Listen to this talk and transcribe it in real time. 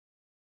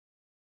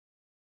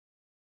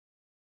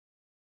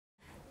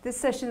This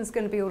session is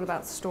going to be all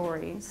about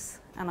stories,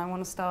 and I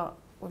want to start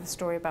with a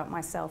story about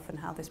myself and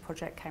how this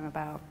project came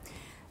about.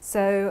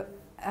 So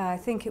I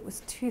think it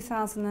was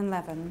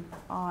 2011.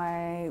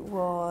 I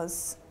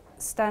was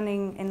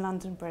standing in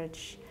London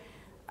Bridge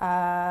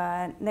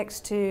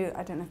next to,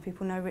 I don't know if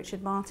people know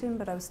Richard Martin,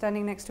 but I was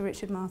standing next to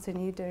Richard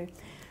Martin, you do,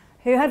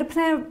 who had a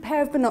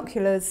pair of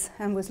binoculars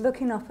and was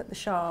looking up at the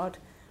Shard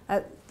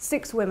at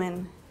 6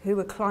 women who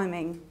were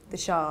climbing the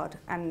Shard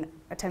and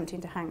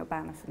attempting to hang a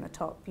banner from the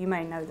top. You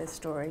may know this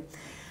story.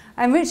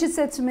 And Richard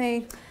said to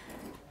me,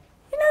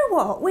 you know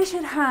what, we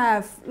should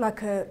have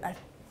like a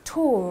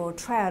tour or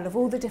trail of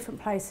all the different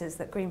places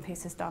that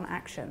Greenpeace has done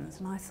actions.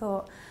 And I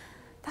thought,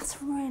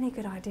 that's a really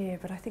good idea,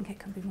 but I think it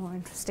can be more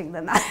interesting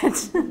than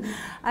that.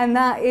 And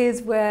that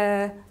is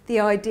where the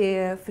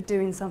idea for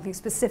doing something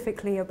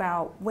specifically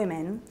about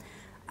women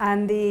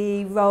and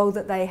the role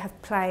that they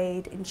have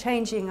played in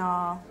changing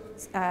our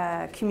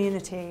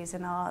communities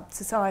and our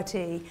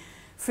society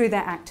through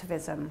their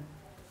activism.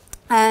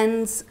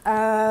 And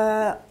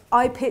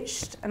I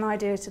pitched an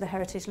idea to the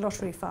Heritage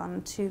Lottery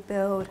Fund to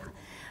build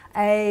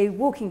a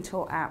walking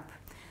tour app.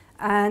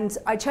 And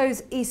I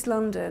chose East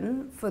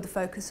London for the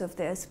focus of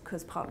this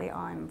because partly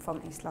I'm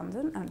from East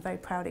London. I'm a very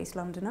proud East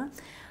Londoner.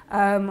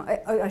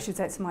 I should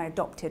say it's my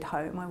adopted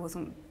home. I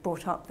wasn't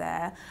brought up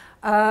there,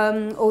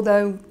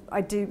 although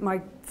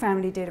my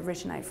family did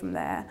originate from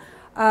there.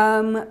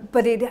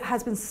 But it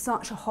has been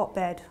such a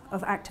hotbed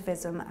of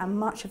activism, and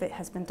much of it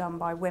has been done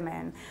by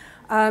women.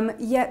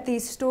 Yet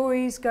these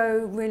stories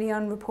go really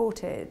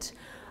unreported.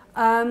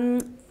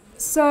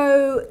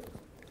 So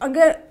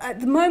at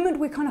the moment,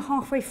 we're kind of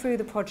halfway through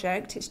the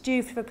project. It's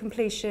due for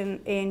completion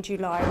in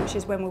July, which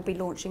is when we'll be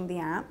launching the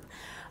app.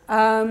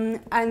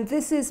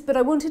 But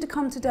I wanted to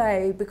come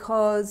today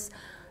because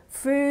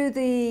through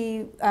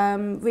the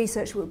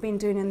research we've been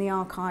doing in the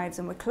archives,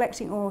 and we're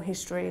collecting oral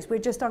histories, we're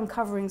just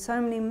uncovering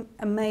so many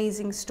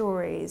amazing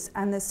stories,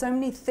 and there's so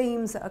many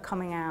themes that are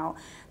coming out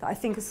that I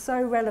think are so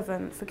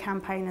relevant for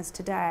campaigners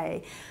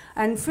today.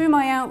 And through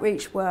my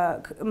outreach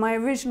work, my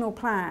original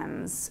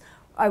plans,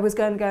 I was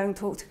going to go and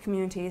talk to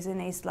communities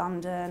in East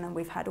London, and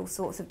we've had all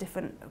sorts of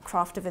different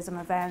craftivism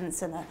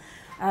events and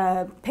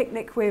a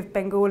picnic with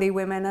Bengali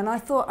women, and I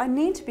thought I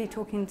need to be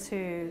talking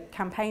to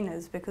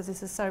campaigners because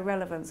this is so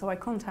relevant. So I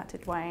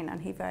contacted Wayne,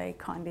 and he very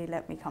kindly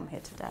let me come here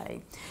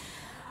today.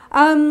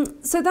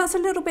 So that's a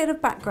little bit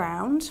of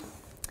background.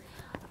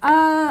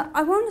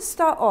 I want to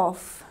start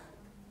off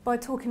by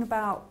talking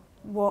about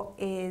what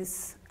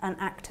is an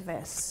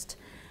activist.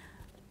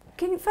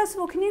 First of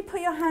all, can you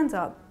put your hands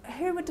up?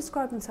 Who would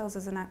describe themselves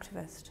as an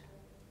activist?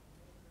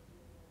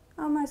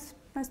 Oh, most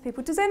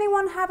people. Does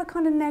anyone have a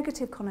kind of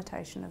negative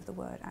connotation of the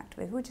word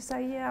activist? Would you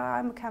say, yeah,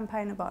 I'm a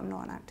campaigner, but I'm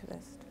not an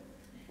activist?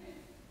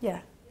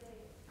 Yeah.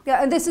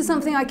 Yeah, and this is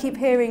something I keep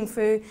hearing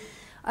through.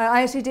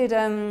 I actually did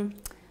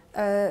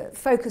a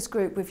focus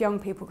group with young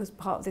people because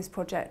part of this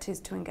project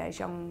is to engage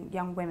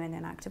young women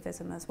in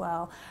activism as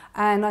well.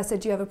 And I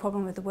said, do you have a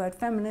problem with the word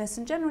feminist?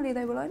 And generally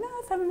they were like, no,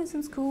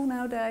 feminism's cool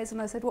nowadays. And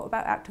I said, what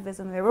about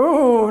activism? And they were,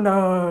 oh,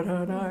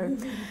 no.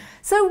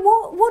 So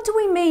what do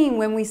we mean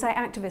when we say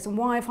activist, and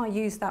why have I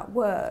used that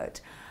word?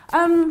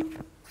 Look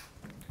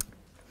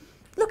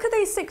at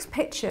these 6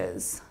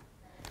 pictures.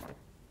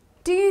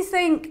 Do you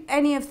think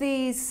any of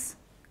these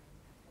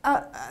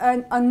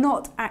are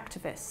not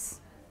activists?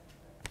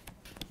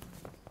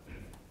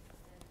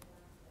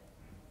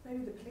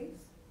 Maybe the police?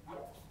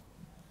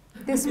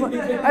 This one,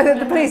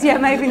 the police, yeah,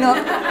 maybe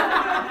not.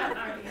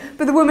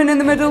 But the woman in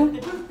the middle?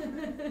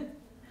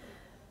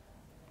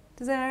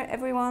 Does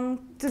everyone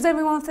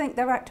think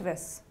they're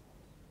activists?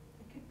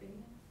 It could be.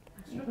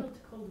 I struggle to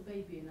call the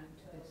baby an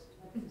activist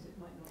because it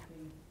might not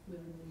be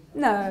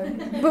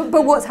women. No,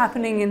 but what's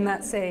happening in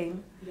that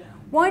scene? Yeah.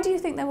 Why do you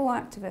think they're all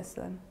activists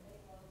then?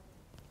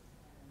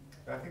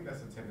 I think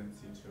there's a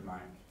tendency to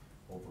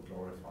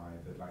over-glorify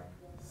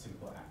the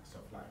simple acts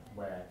of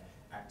where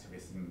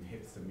activism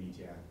hits the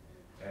media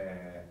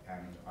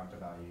and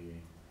undervalue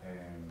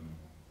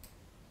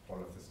all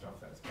of the stuff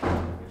that's going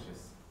on, which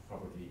is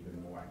probably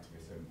even more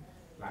activism,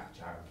 like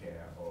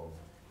childcare or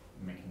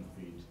making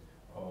food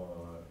or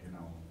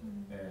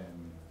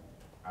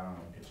I don't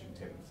know, pitching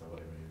tents or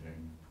whatever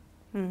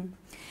you're doing.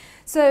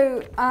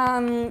 So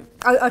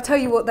I'll tell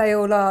you what they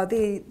all are.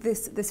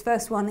 This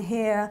first one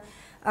here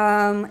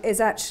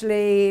is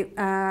actually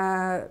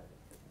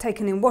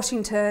taken in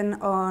Washington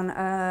on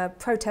a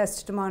protest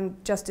to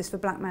demand justice for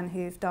black men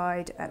who've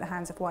died at the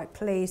hands of white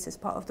police as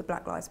part of the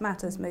Black Lives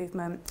Matter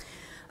movement.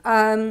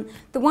 The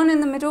one in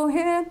the middle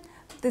here,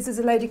 this is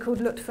a lady called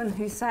Lutfan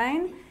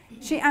Hussain.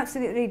 She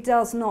absolutely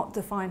does not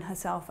define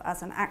herself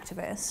as an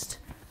activist,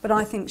 but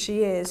I think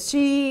she is.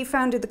 She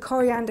founded the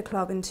Coriander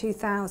Club in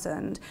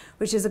 2000,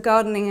 which is a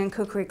gardening and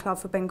cookery club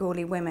for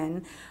Bengali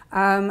women.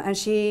 And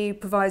she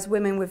provides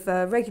women with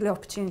a regular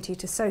opportunity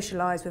to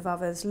socialise with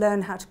others,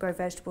 learn how to grow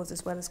vegetables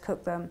as well as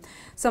cook them.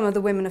 Some of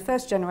the women are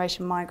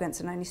first-generation migrants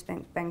and only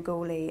speak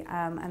Bengali,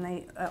 and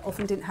they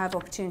often didn't have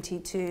opportunity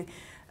to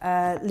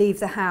leave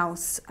the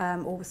house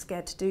or were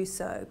scared to do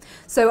so.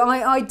 So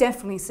I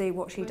definitely see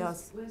what she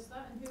does. Where's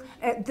that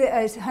and who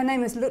is she? Her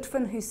name is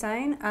Lutfan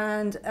Hussein,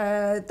 and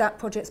that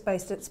project's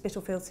based at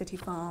Spitalfield City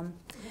Farm.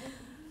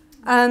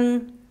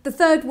 The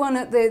third one,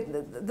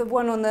 the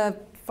one on the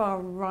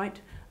far right,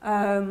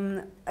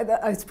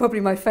 it's probably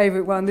my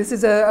favourite one. This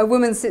is a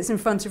woman sits in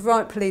front of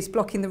riot police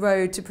blocking the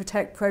road to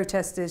protect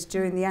protesters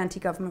during the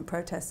anti-government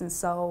protests in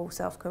Seoul,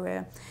 South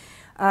Korea.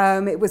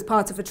 It was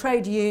part of a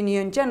trade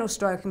union general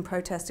strike and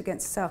protest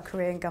against South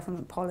Korean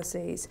government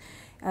policies,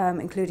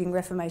 including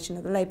reformation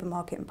of the labour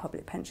market and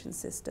public pension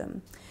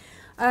system.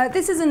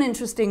 This is an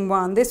interesting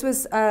one. This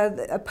was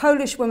a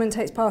Polish woman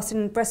takes part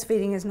in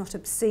breastfeeding is not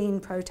obscene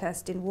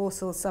protest in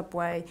Warsaw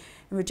subway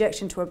in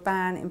rejection to a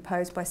ban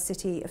imposed by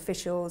city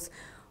officials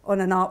on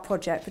an art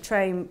project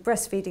portraying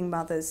breastfeeding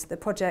mothers. The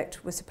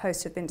project was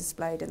supposed to have been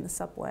displayed in the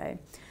subway.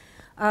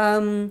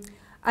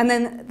 And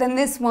then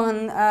this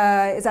one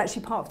is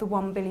actually part of the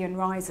 1 Billion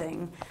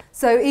Rising.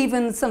 So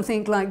even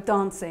something like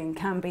dancing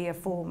can be a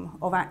form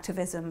of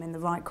activism in the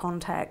right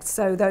context.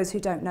 So those who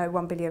don't know,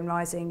 1 Billion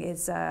Rising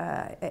is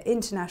an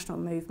international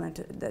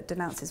movement that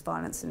denounces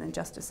violence and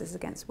injustices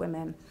against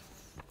women.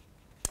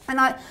 And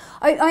I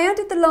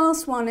added the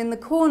last one in the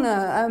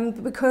corner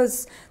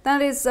because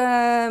that is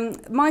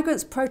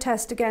migrants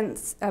protest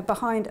against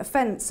behind a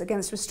fence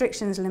against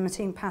restrictions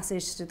limiting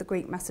passage to the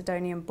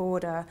Greek-Macedonian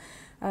border.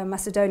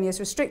 Macedonia's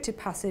restricted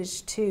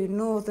passage to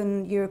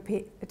Northern Europe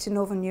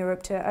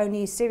to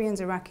only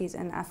Syrians, Iraqis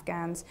and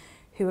Afghans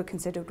who are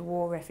considered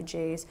war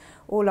refugees.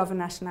 All other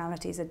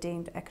nationalities are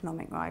deemed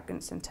economic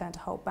migrants and turned to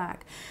hold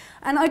back.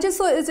 And I just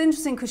thought it was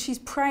interesting because she's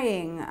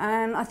praying,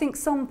 and I think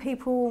some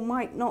people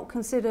might not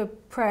consider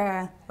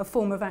prayer a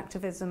form of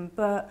activism,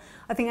 but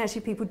I think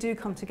actually people do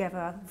come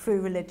together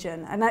through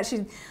religion. And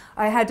actually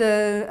I had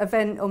an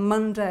event on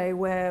Monday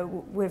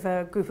with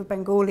a group of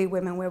Bengali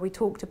women where we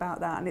talked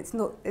about that, and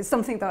it's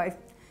something that I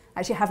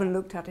actually haven't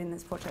looked at in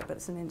this project, but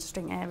it's an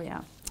interesting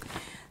area.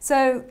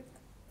 So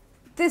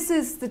this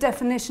is the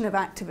definition of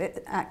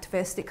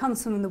activist. It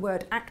comes from the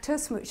word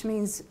actus, which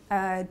means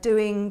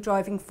doing,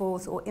 driving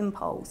force or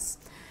impulse.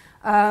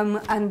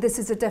 And this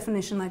is a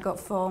definition I got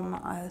from,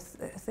 I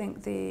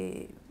think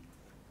I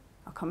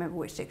can't remember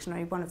which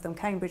dictionary, one of them,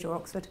 Cambridge or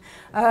Oxford.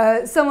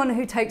 Someone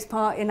who takes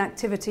part in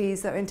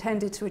activities that are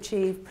intended to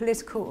achieve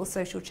political or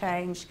social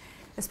change,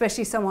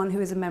 especially someone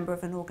who is a member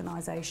of an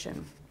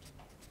organisation.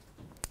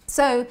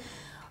 So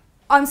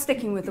I'm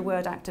sticking with the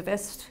word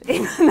activist,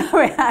 even though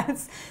it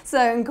has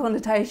certain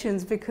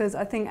connotations, because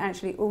I think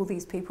actually all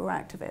these people are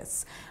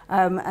activists,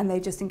 and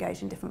they just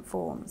engage in different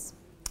forms.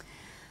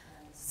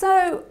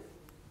 So,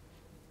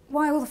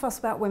 why all the fuss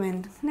about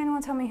women? Can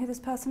anyone tell me who this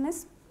person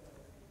is?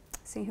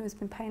 See who has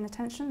been paying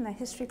attention in their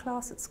history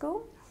class at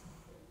school?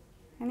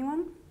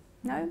 Anyone?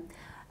 No?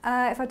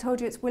 If I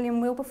told you it's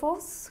William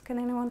Wilberforce, can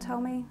anyone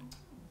tell me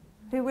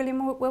who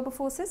William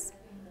Wilberforce is?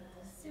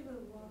 Civil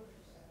War.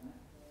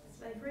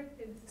 Slavery.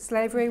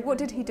 Slavery. What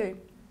did he do?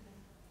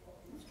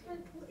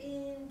 Instrumental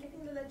in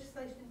getting the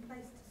legislation in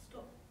place to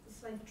stop the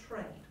slave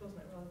trade, wasn't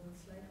it, rather than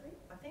slavery,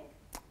 I think?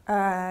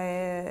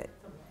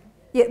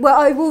 Yeah, well,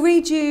 I will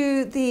read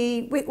you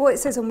what it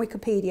says on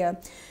Wikipedia.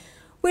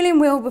 William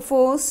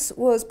Wilberforce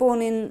was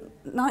born in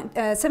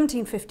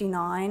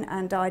 1759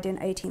 and died in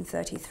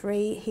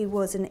 1833. He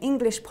was an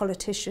English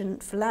politician,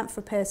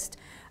 philanthropist,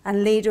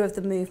 and leader of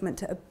the movement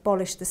to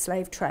abolish the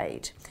slave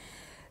trade.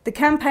 The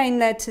campaign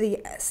led to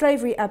the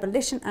Slavery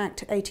Abolition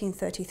Act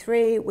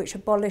 1833, which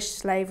abolished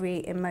slavery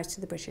in most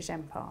of the British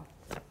Empire.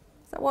 Is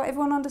that what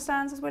everyone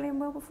understands as William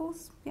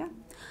Wilberforce? Yeah?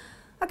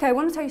 Okay, I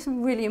want to tell you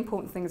some really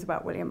important things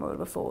about William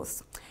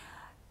Wilberforce.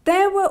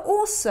 There were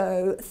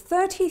also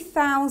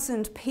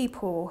 30,000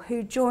 people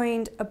who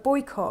joined a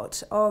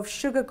boycott of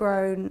sugar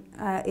grown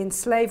in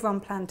slave-run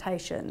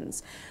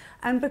plantations.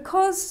 And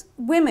because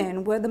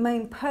women were the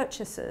main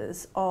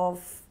purchasers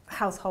of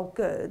household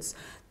goods,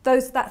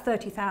 that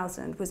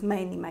 30,000 was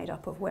mainly made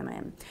up of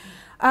women.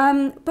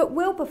 But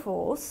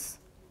Wilberforce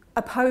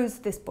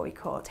opposed this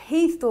boycott.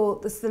 He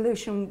thought the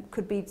solution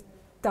could be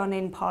done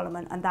in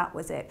Parliament, and that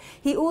was it.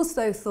 He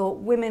also thought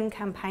women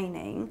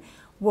campaigning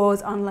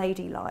was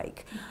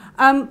unladylike.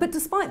 But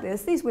despite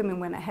this, these women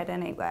went ahead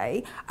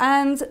anyway,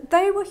 and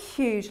they were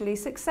hugely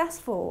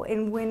successful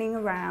in winning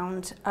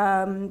around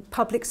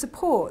public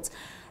support.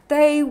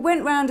 They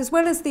went round, as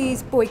well as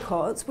these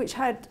boycotts, which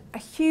had a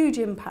huge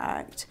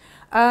impact,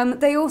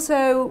 they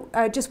also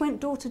just went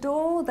door to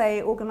door.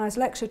 They organised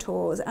lecture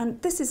tours,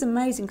 and this is an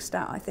amazing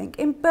stat, I think.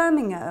 In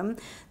Birmingham,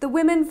 the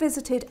women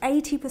visited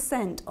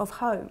 80% of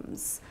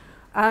homes,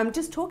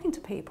 just talking to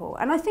people.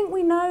 And I think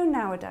we know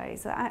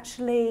nowadays that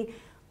actually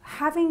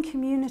having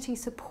community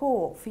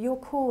support for your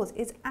cause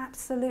is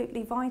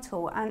absolutely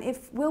vital. And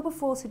if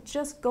Wilberforce had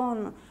just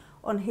gone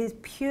on his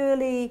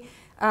purely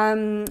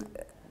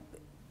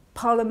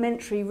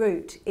parliamentary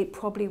route, it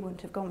probably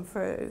wouldn't have gone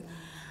through.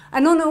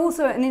 And on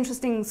also an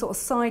interesting sort of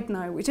side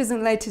note, which isn't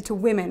related to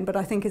women, but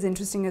I think is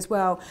interesting as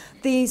well,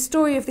 the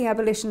story of the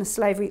abolition of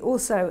slavery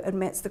also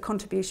admits the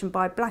contribution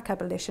by black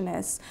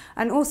abolitionists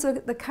and also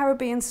the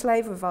Caribbean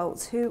slave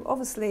revolts, who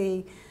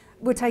obviously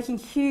were taking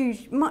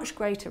huge, much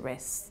greater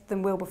risks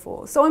than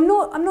Wilberforce. So I'm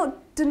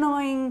not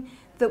denying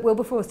that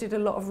Wilberforce did a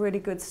lot of really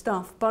good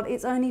stuff, but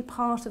it's only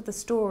part of the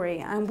story,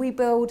 and we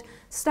build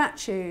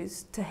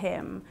statues to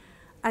him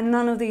and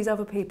none of these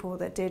other people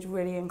that did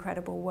really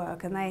incredible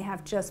work, and they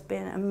have just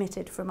been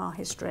omitted from our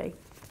history.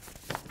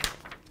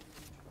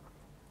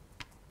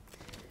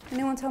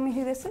 Anyone tell me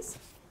who this is?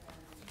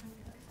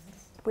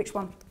 Which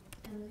one?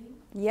 Emily.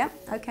 Yeah,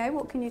 okay,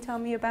 what can you tell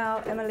me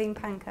about Emmeline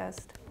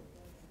Pankhurst?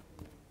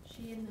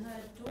 She and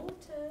her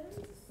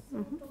daughters,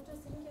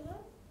 daughters singular,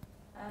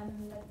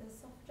 led the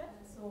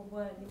suffragettes, or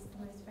were at least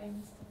the most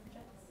famous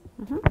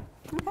suffragettes.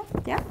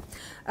 Okay,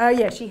 yeah.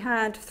 Yeah, she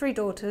had 3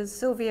 daughters,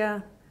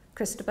 Sylvia,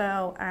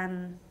 Christabel,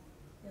 and...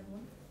 The other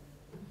one?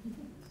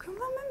 I can't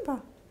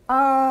remember.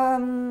 I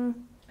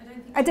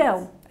don't think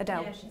Adele.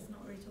 Yeah, she's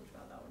not really talked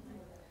about that one,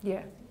 no.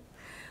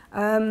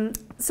 Yeah.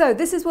 So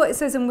this is what it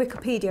says in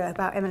Wikipedia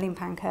about Emmeline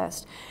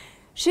Pankhurst.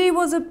 She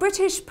was a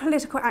British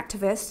political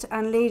activist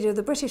and leader of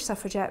the British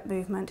suffragette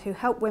movement who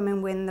helped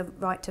women win the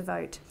right to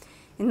vote.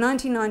 In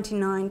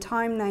 1999,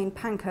 Time named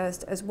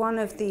Pankhurst as one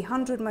of the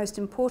 100 most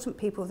important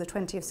people of the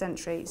 20th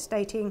century,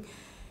 stating,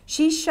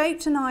 "She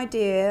shaped an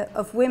idea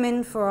of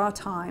women for our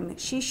time.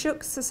 She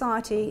shook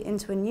society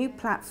into a new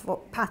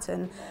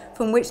pattern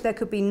from which there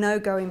could be no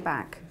going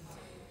back."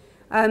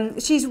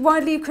 She's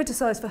widely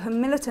criticised for her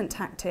militant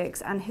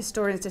tactics, and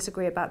historians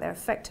disagree about their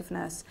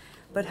effectiveness,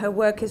 but her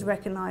work is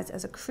recognised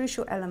as a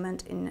crucial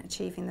element in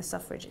achieving the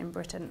suffrage in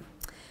Britain.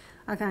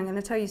 Okay, I'm going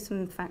to tell you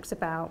some facts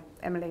about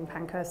Emmeline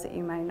Pankhurst that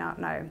you may not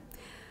know.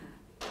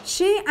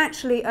 She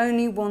actually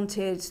only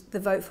wanted the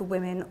vote for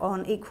women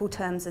on equal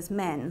terms as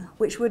men,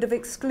 which would have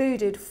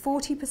excluded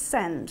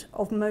 40%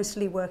 of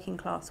mostly working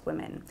class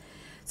women.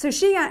 So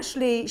she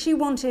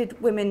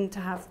wanted women to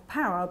have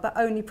power, but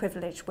only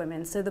privileged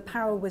women, so the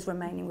power was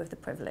remaining with the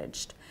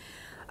privileged.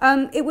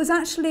 It was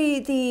actually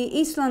the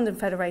East London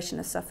Federation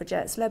of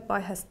Suffragettes, led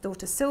by her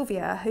daughter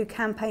Sylvia, who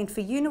campaigned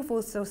for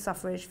universal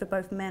suffrage for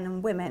both men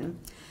and women.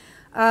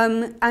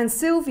 And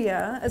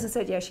Sylvia, as I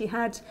said, yeah, she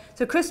had,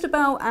 so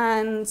Christabel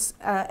and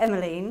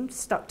Emmeline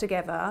stuck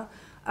together,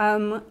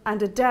 and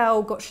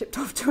Adele got shipped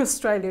off to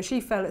Australia. She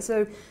felt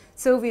so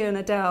Sylvia and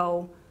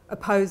Adele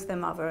opposed their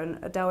mother, and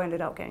Adele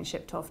ended up getting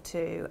shipped off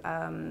to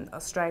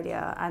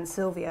Australia, and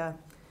Sylvia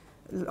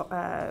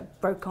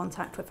broke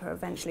contact with her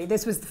eventually.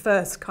 This was the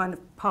first kind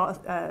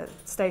of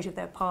stage of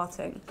their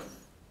parting,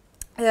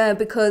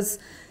 because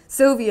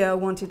Sylvia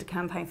wanted to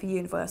campaign for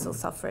universal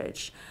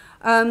suffrage.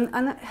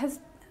 And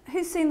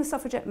who's seen the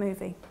Suffragette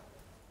movie?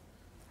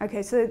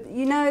 Okay, so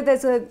you know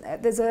there's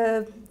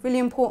a really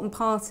important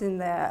part in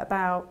there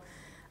about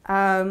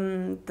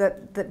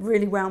that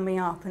really wound me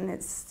up, and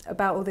it's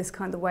about all this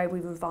kind of way we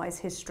revise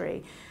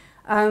history.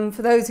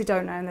 For those who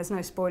don't know, and there's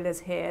no spoilers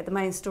here, the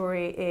main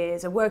story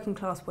is a working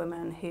class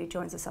woman who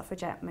joins the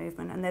suffragette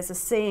movement, and there's a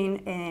scene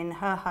in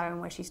her home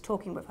where she's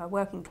talking with her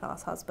working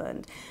class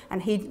husband,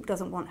 and he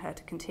doesn't want her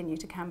to continue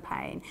to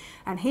campaign.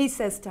 And he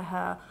says to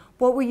her,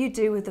 "What will you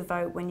do with the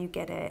vote when you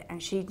get it?"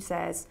 And she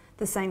says,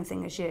 "The same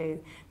thing as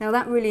you." Now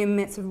that really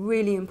omits a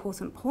really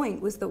important point,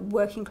 was that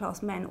working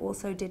class men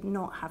also did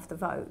not have the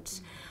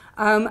vote.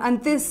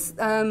 And this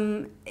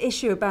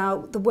issue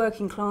about the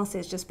working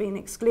classes just being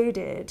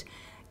excluded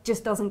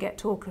just doesn't get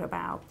talked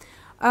about.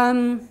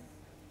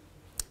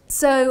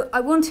 So I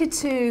wanted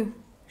to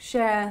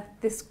share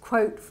this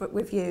quote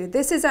with you.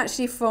 This is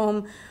actually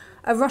from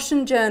a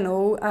Russian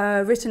journal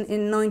written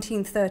in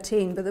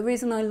 1913, but the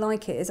reason I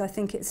like it is I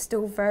think it's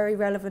still very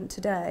relevant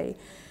today.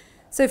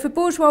 So for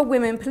bourgeois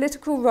women,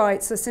 political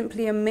rights are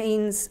simply a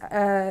means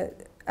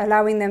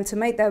allowing them to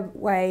make their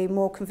way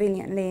more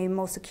conveniently and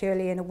more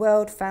securely in a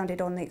world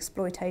founded on the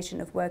exploitation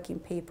of working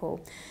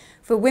people.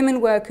 For women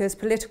workers,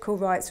 political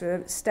rights are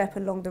a step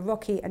along the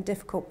rocky and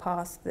difficult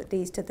path that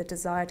leads to the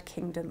desired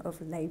kingdom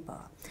of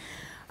labour.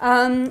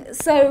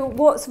 So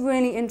what's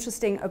really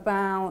interesting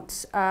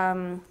about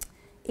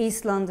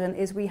East London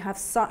is we have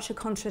such a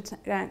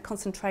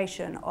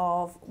concentration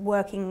of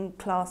working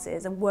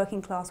classes and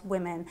working class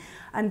women,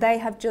 and they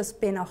have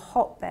just been a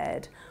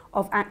hotbed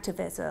of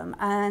activism,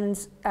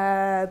 and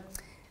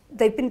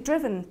they've been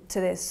driven to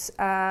this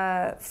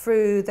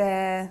through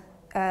their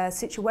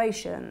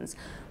situations.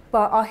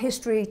 But our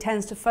history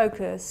tends to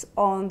focus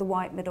on the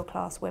white middle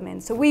class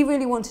women. So we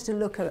really wanted to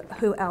look at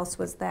who else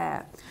was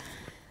there.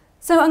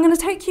 So I'm going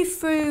to take you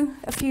through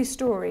a few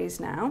stories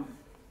now.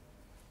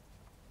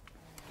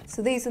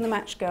 So these are the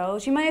Match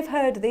Girls. You may have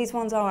heard these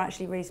ones are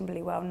actually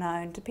reasonably well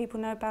known. Do people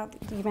know about,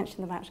 you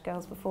mentioned the Match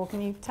Girls before.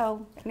 Can you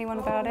tell anyone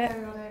about it?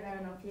 No, I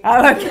don't know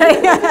enough.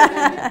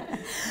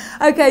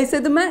 Oh, okay. Okay,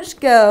 so the Match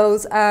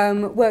Girls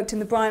worked in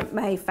the Bryant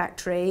May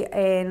factory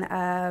in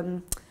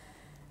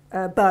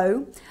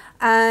Bow.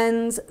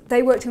 And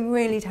they worked in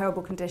really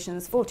terrible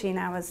conditions, 14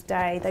 hours a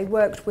day. They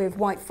worked with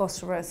white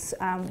phosphorus,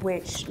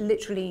 which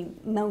literally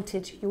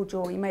melted your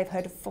jaw. You may have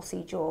heard of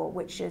phossy jaw,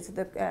 which is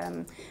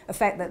the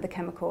effect that the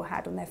chemical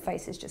had on their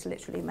faces, just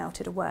literally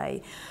melted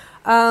away.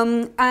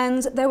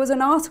 And there was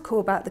an article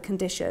about the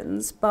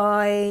conditions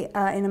by,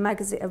 in a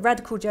magazine, a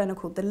radical journal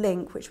called The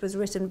Link, which was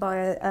written by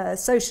a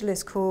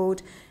socialist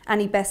called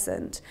Annie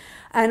Besant.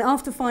 And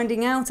after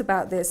finding out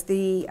about this,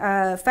 the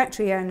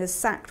factory owners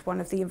sacked one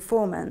of the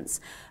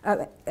informants.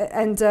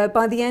 And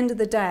by the end of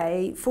the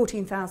day,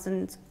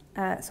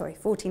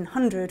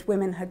 1,400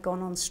 women had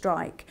gone on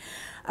strike.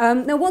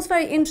 Now, what's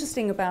very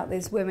interesting about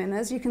these women,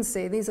 as you can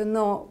see, these are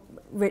not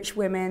rich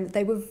women.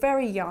 They were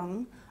very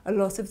young, a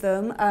lot of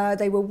them.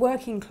 They were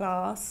working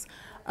class.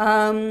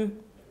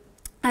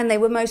 And they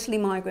were mostly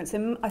migrants.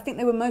 And I think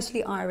they were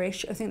mostly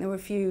Irish. I think there were a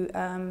few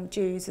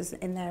Jews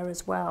in there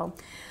as well.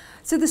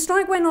 So the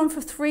strike went on for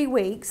 3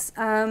 weeks,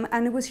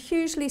 and it was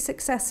hugely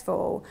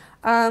successful.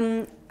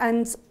 And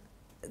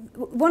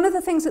one of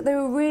the things that they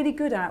were really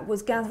good at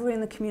was gathering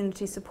the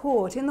community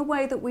support in the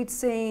way that we'd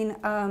seen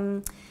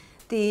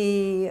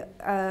the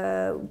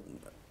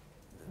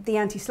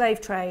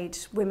anti-slave trade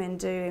women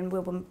do in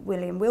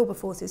William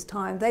Wilberforce's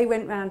time. They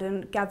went round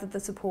and gathered the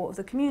support of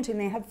the community, and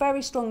they had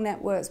very strong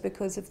networks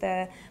because of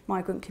their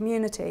migrant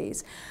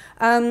communities.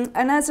 And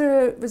as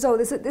a result,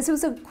 this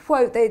was a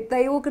quote,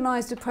 they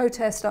organised a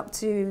protest up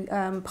to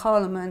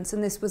Parliament,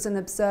 and this was an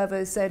observer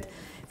who said,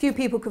 few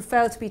people could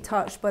fail to be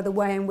touched by the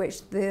way in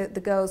which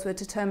the girls were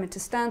determined to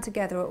stand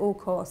together at all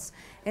costs.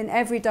 In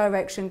every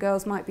direction,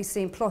 girls might be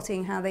seen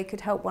plotting how they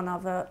could help one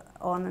another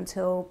on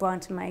until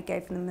Bryant and May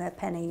gave them their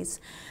pennies.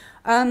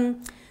 So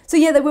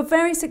yeah, they were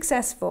very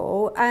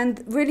successful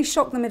and really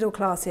shocked the middle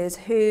classes,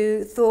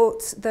 who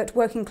thought that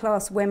working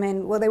class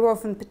women, well, they were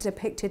often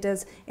depicted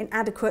as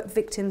inadequate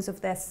victims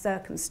of their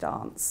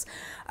circumstance.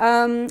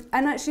 And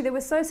actually they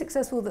were so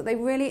successful that they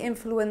really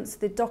influenced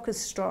the dockers'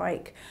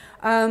 strike,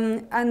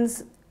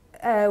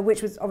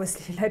 which was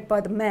obviously led by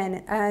the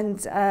men,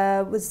 and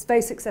was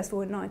very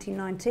successful in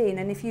 1919.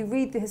 And if you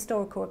read the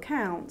historical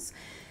accounts,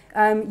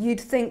 you'd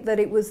think that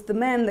it was the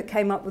men that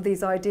came up with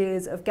these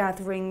ideas of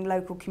gathering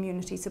local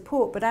community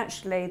support, but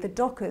actually the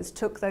dockers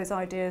took those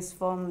ideas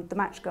from the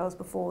match girls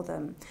before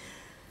them.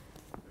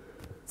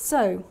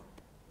 So,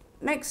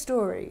 next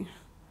story.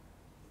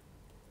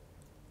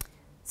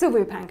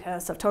 Sylvia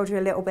Pankhurst, I've told you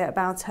a little bit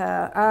about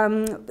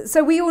her.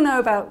 So we all know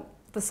about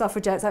the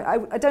suffragettes.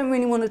 I don't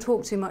really want to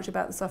talk too much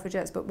about the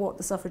suffragettes, but what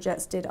the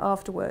suffragettes did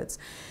afterwards.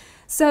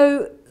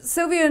 So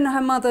Sylvia and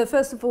her mother,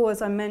 first of all,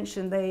 as I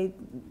mentioned,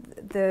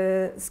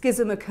 the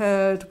schism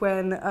occurred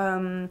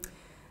when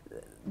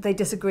they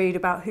disagreed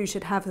about who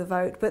should have the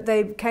vote, but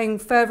they became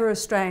further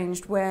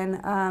estranged when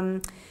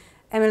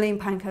Emmeline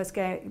Pankhurst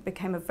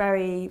became a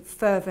very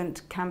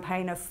fervent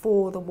campaigner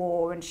for the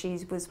war, and she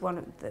was one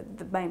of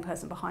the main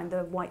person behind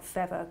the White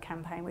Feather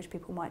campaign, which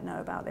people might know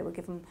about. They were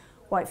given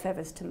white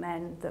feathers to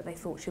men that they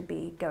thought should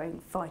be going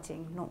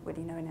fighting, not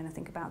really knowing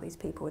anything about these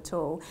people at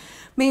all.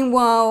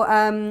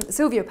 Meanwhile,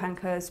 Sylvia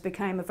Pankhurst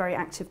became a very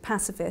active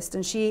pacifist,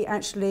 and she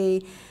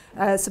actually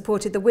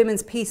supported the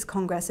Women's Peace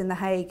Congress in The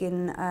Hague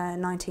in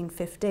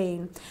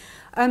 1915.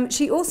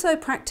 She also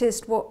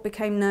practiced what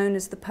became known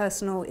as the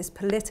personal is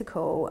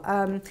political.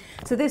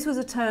 So this was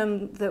a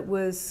term that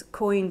was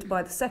coined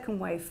by the second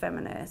wave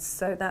feminists,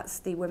 so that's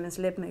the women's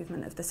lib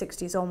movement of the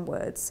 60s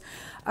onwards.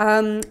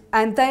 And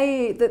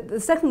the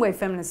second wave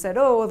feminists said,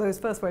 oh, those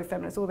first wave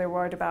feminists, all they're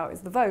worried about is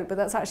the vote, but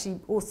that's actually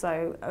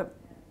also a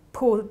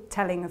poor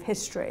telling of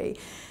history.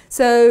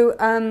 So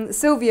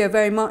Sylvia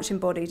very much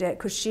embodied it,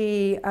 because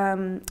she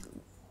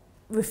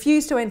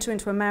refused to enter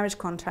into a marriage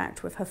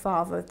contract with her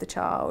father of the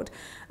child,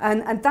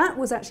 and that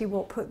was actually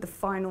what put the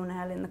final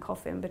nail in the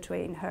coffin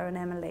between her and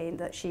Emmeline,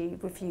 that she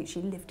refused.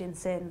 She lived in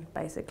sin,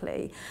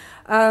 basically,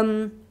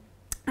 and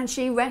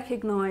she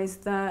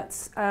recognised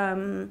that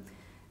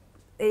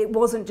it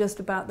wasn't just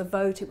about the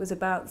vote, it was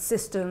about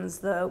systems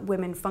that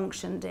women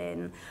functioned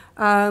in.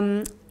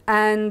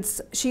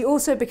 And she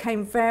also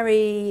became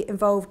very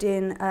involved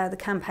in the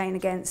campaign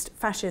against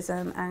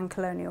fascism and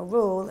colonial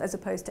rule, as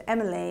opposed to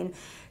Emmeline,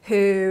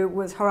 who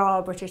was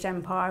hurrah British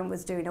Empire and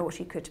was doing all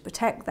she could to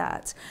protect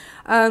that.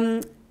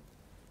 And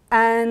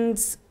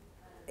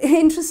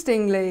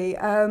interestingly,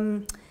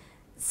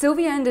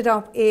 Sylvia ended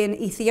up in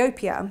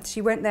Ethiopia. She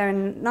went there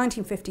in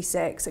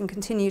 1956 and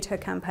continued her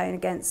campaign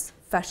against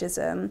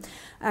fascism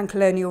and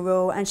colonial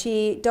rule, and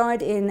she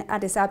died in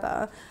Addis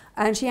Ababa.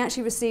 And she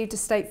actually received a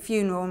state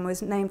funeral and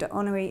was named an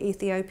honorary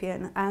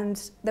Ethiopian.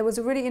 And there was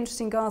a really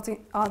interesting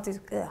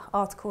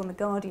article in The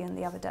Guardian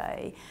the other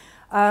day.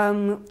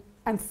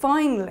 And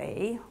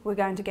finally, we're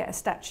going to get a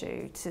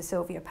statue to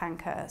Sylvia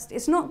Pankhurst.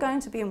 It's not going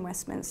to be in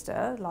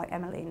Westminster, like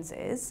Emmeline's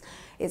is.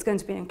 It's going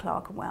to be in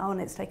Clerkenwell, and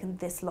it's taken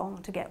this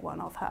long to get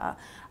one of her.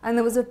 And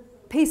there was a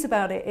piece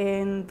about it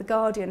in The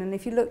Guardian, and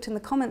if you looked in the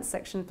comments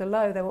section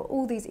below, there were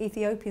all these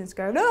Ethiopians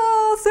going,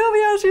 "Oh,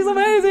 Sylvia, she's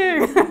amazing!"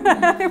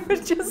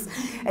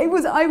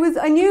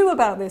 I knew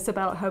about this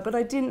about her, but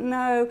I didn't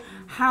know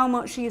how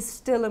much she is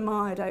still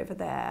admired over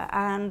there,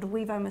 and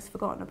we've almost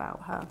forgotten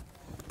about her.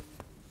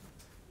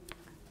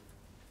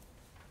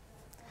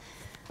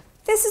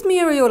 This is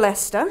Muriel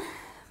Lester.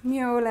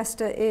 Muriel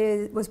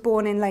Lester was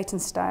born in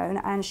Leytonstone,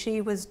 and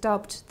she was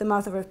dubbed the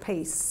Mother of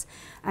Peace,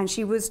 and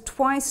she was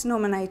twice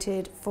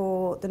nominated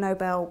for the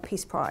Nobel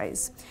Peace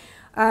Prize.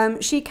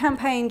 She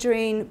campaigned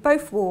during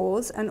both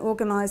wars and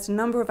organised a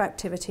number of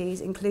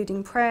activities,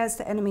 including prayers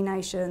to enemy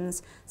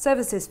nations,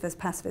 services for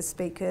pacifist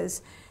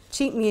speakers,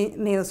 cheap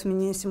meals for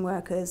munition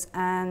workers,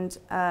 and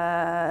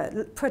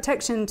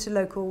protection to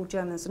local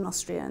Germans and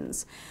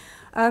Austrians.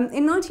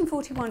 In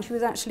 1941, she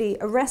was actually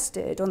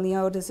arrested on the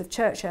orders of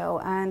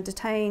Churchill and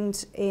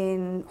detained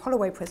in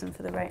Holloway prison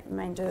for the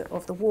remainder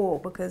of the war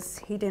because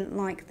he didn't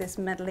like this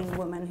meddling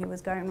woman who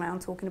was going around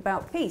talking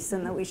about peace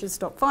and that we should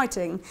stop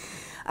fighting.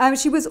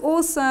 She was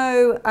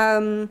also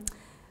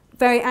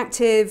very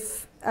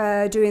active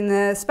during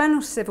the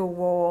Spanish Civil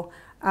War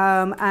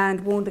and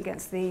warned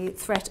against the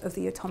threat of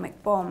the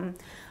atomic bomb.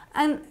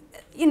 And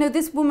you know,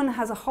 this woman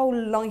has a whole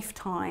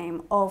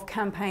lifetime of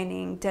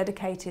campaigning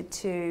dedicated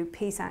to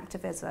peace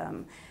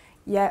activism,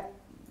 yet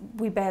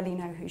we barely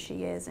know who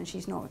she is, and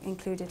she's not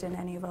included in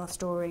any of our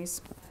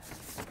stories.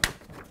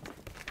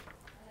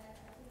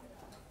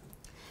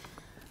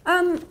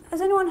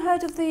 Has anyone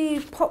heard of the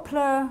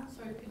popular...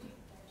 Sorry, could you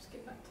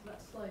skip back to that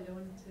slide? I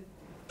wanted to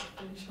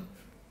finish off.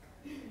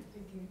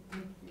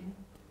 Thank you.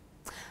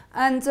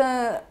 And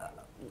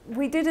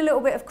we did a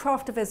little bit of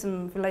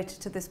craftivism related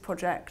to this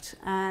project,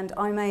 and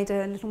I made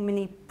a little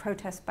mini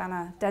protest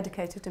banner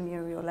dedicated to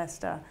Muriel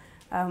Lester,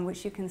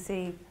 which you can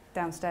see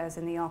downstairs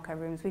in the archive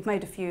rooms. We've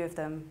made a few of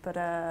them, but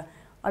I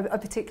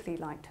particularly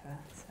liked her,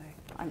 so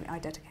I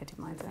dedicated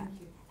mine to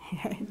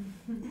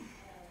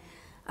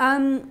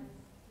that.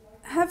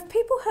 Have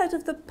people heard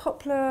of the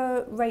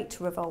Poplar Rate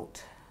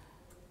Revolt?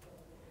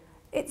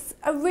 It's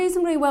a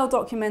reasonably well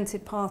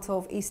documented part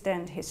of East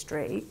End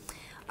history.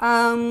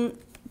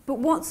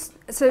 But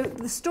so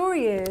the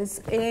story is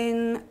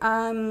in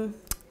the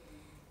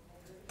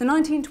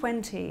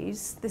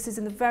 1920s, this is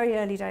in the very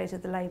early days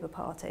of the Labour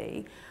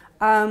Party,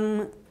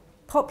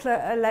 Poplar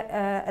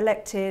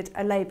elected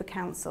a Labour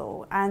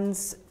council, and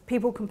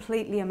people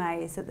completely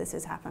amazed that this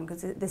has happened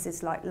because this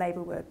is like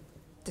Labour were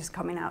just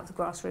coming out of the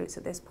grassroots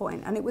at this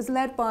point. And it was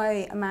led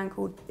by a man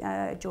called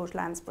George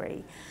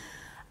Lansbury.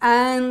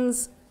 And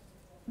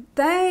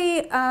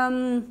they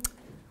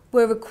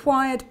were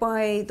required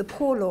by the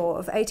Poor Law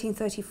of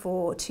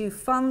 1834 to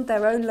fund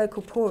their own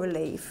local poor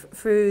relief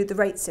through the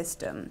rate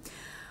system.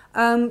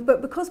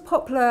 But because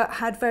Poplar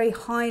had very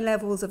high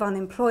levels of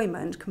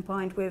unemployment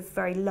combined with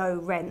very low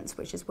rents,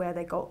 which is where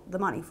they got the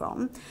money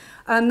from,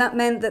 that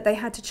meant that they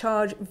had to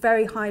charge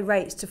very high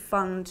rates to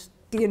fund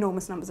the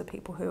enormous numbers of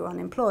people who were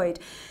unemployed,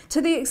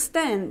 to the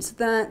extent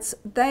that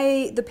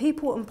the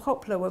people in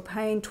Poplar were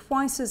paying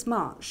twice as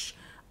much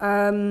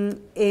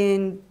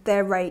in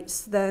their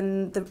rates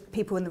than the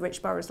people in the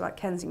rich boroughs like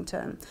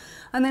Kensington.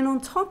 And then on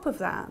top of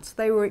that,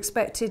 they were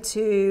expected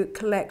to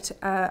collect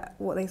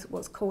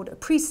what's called a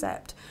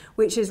precept,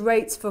 which is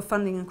rates for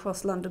funding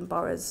across London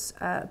boroughs,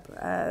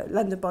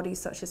 London bodies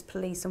such as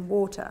police and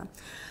water.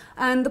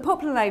 And the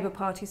Popular Labour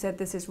Party said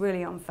this is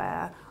really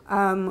unfair.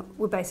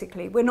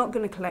 We're not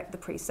going to collect the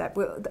precept.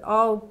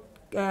 Our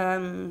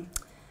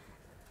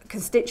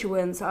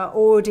constituents are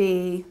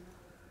already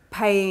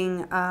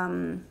paying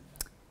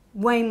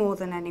way more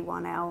than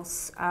anyone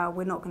else.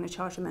 We're not going to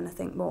charge them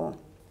anything more.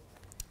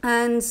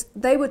 And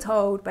they were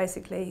told,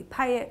 basically,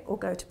 pay it or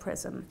go to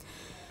prison.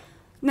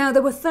 Now,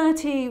 there were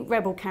 30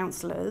 rebel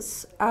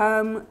councillors,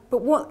 but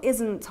what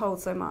isn't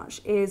told so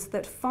much is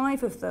that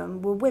 5 of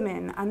them were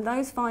women, and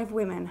those 5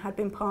 women had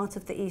been part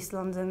of the East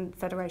London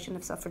Federation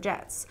of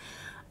Suffragettes.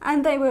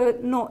 And they were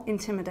not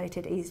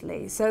intimidated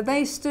easily. So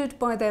they stood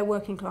by their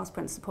working class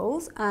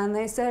principles, and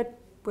they said,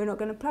 we're not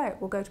going to play it,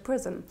 we'll go to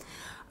prison.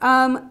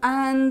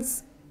 And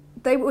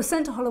they were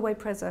sent to Holloway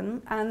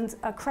prison, and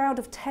a crowd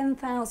of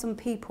 10,000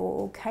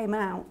 people came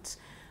out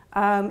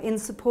in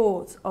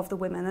support of the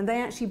women, and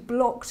they actually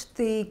blocked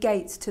the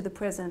gates to the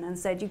prison and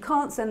said, you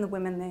can't send the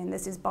women in,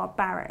 this is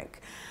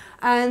barbaric.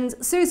 And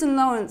Susan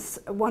Lawrence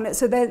won it,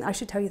 so then I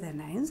should tell you their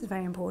names, it's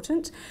very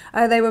important.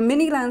 They were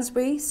Minnie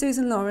Lansbury,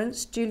 Susan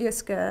Lawrence, Julia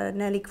Skerr,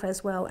 Nellie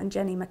Creswell and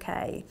Jenny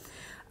Mackay.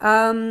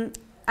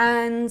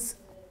 And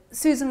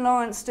Susan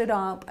Lawrence stood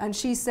up and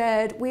she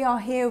said, we are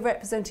here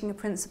representing a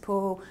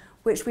principle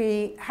which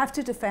we have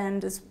to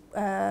defend as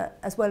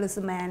well as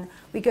the men.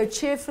 We go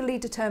cheerfully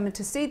determined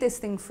to see this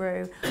thing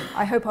through.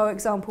 I hope our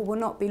example will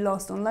not be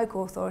lost on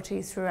local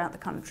authorities throughout the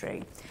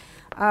country.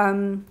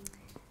 And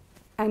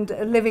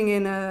living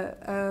in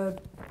a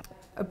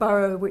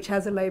borough which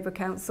has a Labour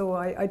council,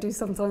 I do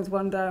sometimes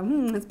wonder,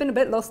 it's been a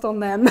bit lost on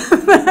them.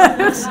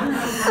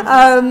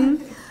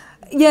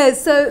 Yeah,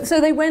 so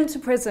they went to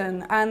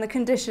prison and the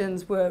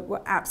conditions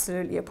were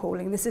absolutely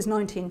appalling. This is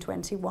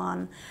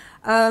 1921.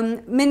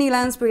 Minnie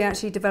Lansbury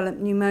actually developed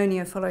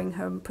pneumonia following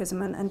her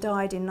imprisonment and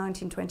died in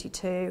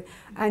 1922.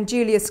 And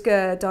Julia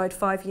Sker died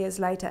 5 years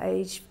later,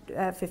 aged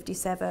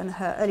 57.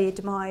 Her earlier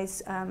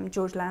demise,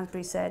 George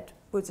Lansbury said,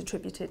 was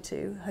attributed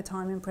to her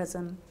time in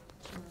prison.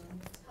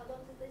 How long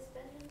did they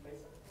spend in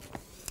prison?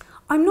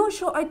 I'm not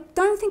sure. I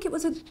don't think it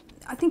was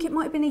I think it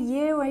might have been a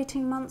year or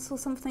 18 months or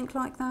something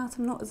like that.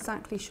 I'm not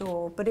exactly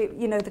sure. But,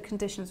 you know, the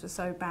conditions were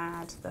so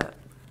bad that,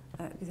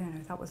 you know,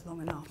 that was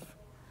long enough.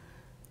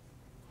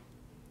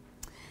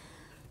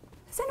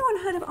 Has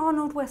anyone heard of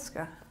Arnold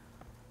Wesker,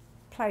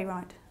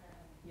 playwright?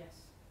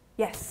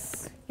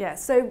 Yes.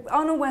 Yes. So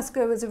Arnold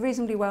Wesker was a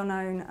reasonably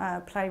well-known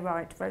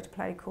playwright, wrote a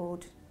play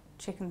called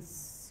Chicken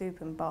Soup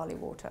and Barley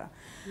Water.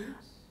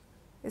 Roots?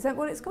 Is that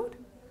what it's called?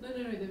 No,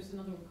 there's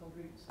another one called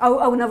Roots.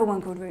 Oh, another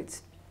one called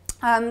Roots.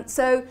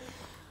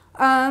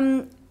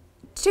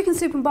 Chicken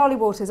Soup and Barley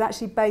Water is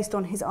actually based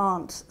on his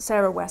aunt,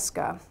 Sarah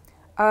Wesker.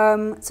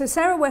 So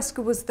Sarah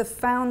Wesker was the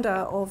founder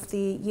of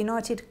the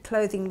United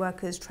Clothing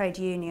Workers Trade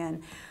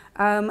Union,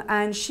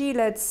 and she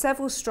led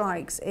several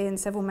strikes in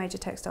several major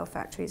textile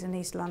factories in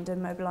East London,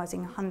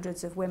 mobilising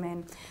hundreds of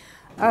women.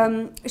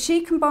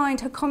 She combined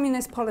her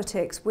communist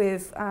politics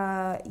with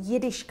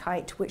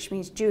Yiddishkeit, which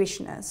means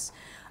Jewishness.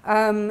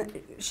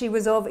 She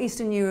was of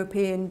Eastern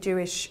European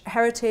Jewish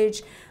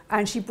heritage,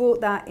 and she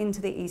brought that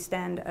into the East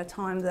End at a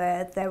time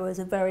there was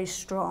a very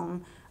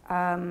strong,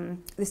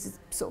 this is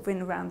sort of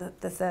in around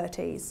the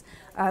 30s,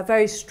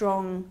 very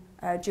strong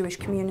Jewish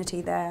community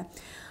there.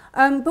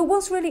 But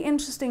what's really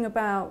interesting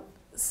about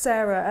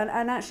Sarah,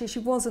 and actually she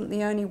wasn't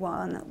the only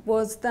one,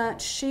 was that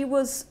she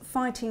was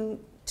fighting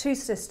two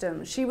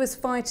systems. She was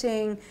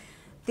fighting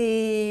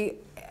the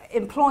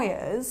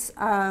employers,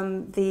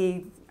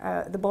 the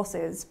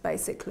bosses,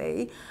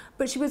 basically,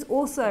 but she was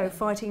also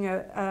fighting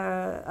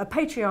a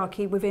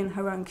patriarchy within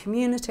her own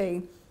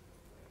community.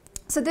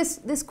 So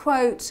this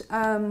quote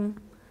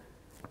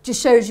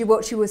just shows you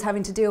what she was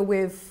having to deal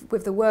with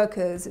the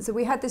workers. So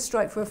we had this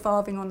strike for a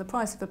farthing on the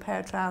price of a pair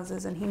of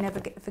trousers, and he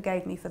never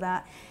forgave me for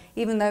that,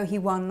 even though he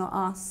won, not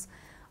us.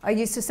 I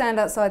used to stand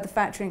outside the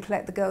factory and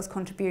collect the girls'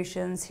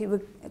 contributions. He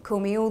would call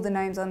me all the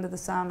names under the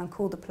sun and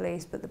call the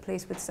police, but the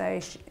police would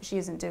say she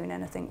isn't doing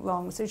anything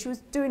wrong. So she was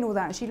doing all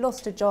that, and she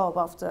lost her job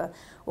after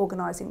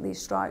organising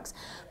these strikes.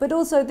 But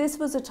also this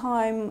was a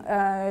time,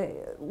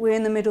 we're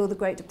in the middle of the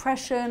Great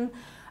Depression,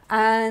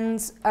 and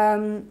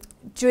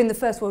during the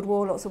First World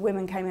War, lots of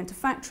women came into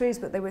factories,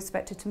 but they were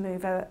expected to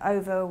move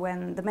over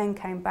when the men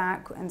came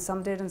back, and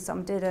some did and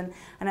some didn't.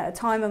 And at a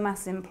time of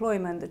mass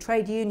employment, the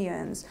trade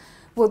unions,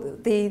 well,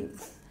 the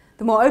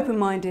more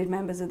open-minded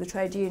members of the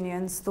trade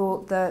unions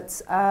thought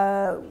that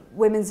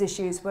women's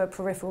issues were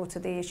peripheral to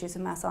the issues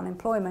of mass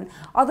unemployment.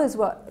 Others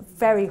were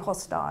very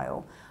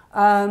hostile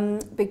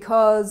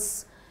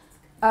because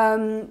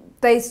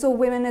they saw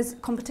women as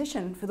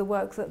competition for the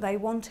work that they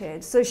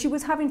wanted. So she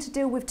was having to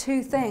deal with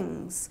two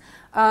things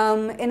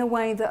in a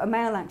way that a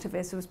male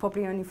activist was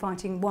probably only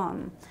fighting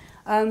one.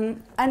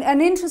 And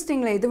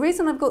interestingly, the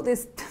reason I've got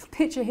this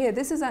picture here,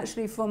 this is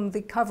actually from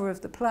the cover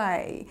of the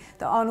play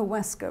that Arnold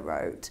Wesker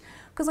wrote,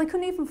 because I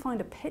couldn't even find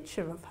a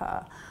picture of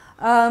her.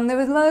 There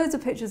were loads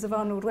of pictures of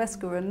Arnold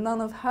Wesker and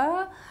none of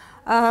her.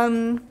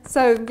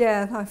 So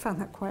yeah, I found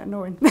that quite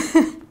annoying.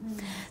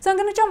 So I'm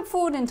going to jump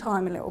forward in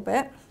time a little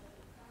bit.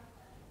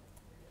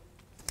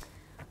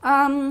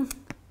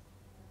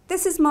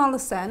 This is Marla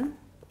Sen,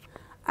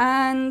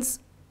 and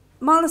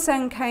Marla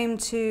Sen came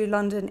to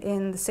London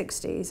in the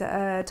 60s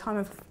at a time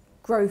of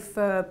growth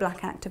for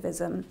black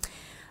activism.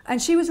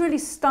 And she was really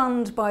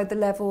stunned by the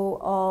level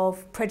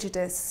of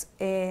prejudice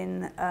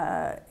in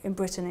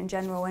Britain in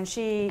general. And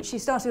she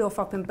started off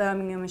up in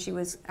Birmingham, and she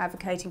was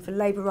advocating for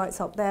labour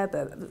rights up there,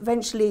 but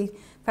eventually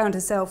found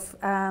herself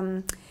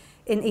in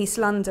East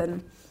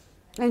London.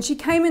 And she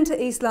came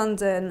into East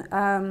London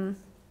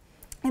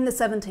in the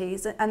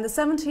 70s, and the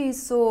 70s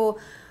saw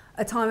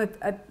a time of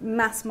a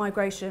mass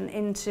migration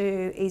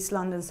into East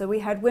London. So we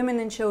had women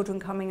and children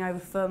coming over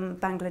from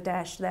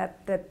Bangladesh.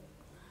 Their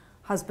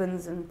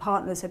husbands and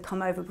partners had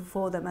come over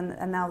before them,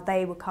 and now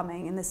they were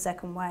coming in the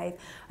second wave.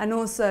 And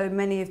also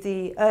many of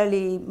the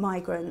early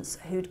migrants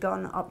who'd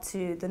gone up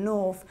to the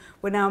north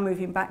were now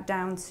moving back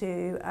down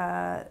to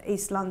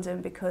East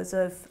London because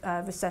of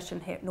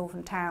recession hit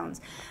northern towns.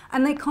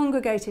 And they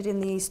congregated in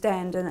the East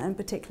End, and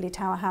particularly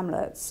Tower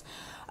Hamlets.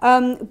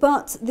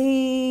 But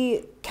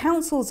the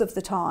councils of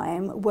the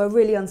time were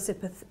really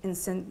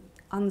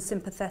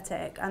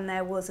unsympathetic, and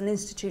there was an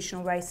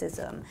institutional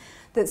racism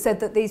that said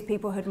that these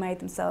people had made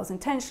themselves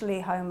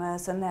intentionally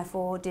homeless and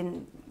therefore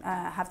didn't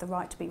have the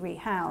right to be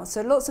rehoused.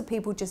 So lots of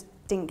people just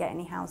didn't get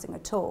any housing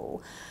at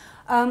all.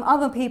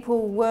 Other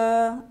people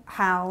were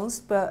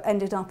housed but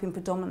ended up in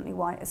predominantly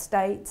white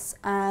estates,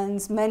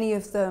 and many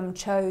of them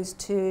chose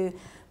to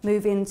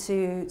move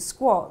into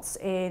squats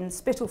in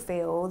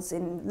Spitalfields,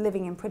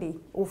 living in pretty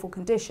awful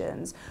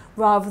conditions,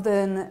 rather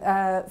than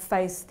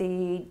face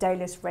the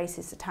daily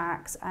racist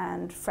attacks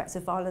and threats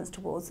of violence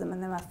towards them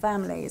and their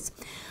families.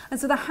 And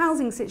so the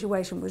housing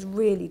situation was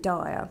really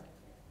dire.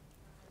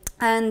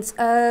 And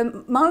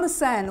Mala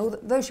Sen,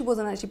 although she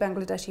wasn't actually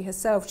Bangladeshi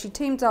herself, she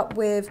teamed up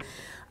with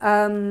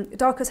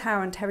Darcus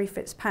Howe and Terry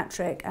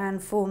Fitzpatrick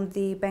and formed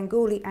the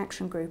Bengali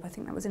Action Group. I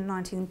think that was in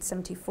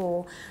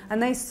 1974.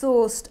 And they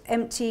sourced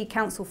empty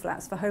council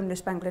flats for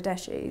homeless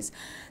Bangladeshis.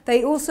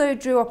 They also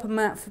drew up a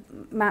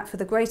map for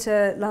the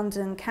Greater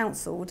London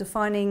Council,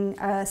 defining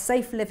a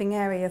safe living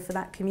area for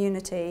that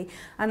community.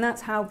 And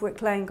that's how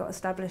Brick Lane got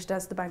established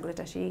as the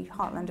Bangladeshi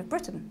heartland of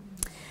Britain.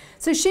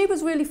 So she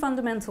was really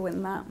fundamental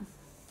in that.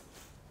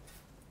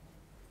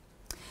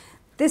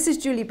 This is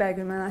Julie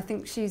Begum, and I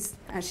think she's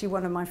actually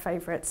one of my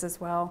favourites as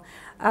well.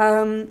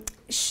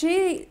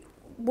 She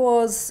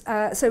was,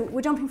 so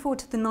we're jumping forward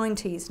to the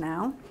 90s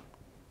now.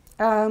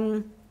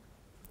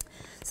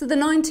 So the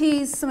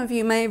 90s, some of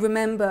you may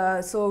remember,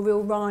 saw a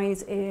real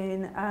rise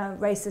in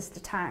racist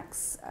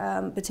attacks,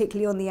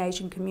 particularly on the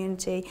Asian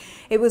community.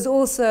 It was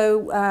also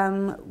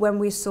when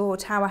we saw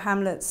Tower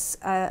Hamlets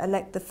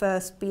elect the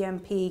first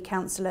BNP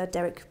councillor,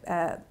 Derek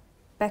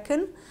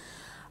Becken.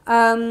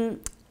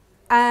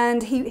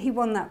 And he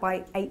won that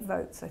by 8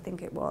 votes, I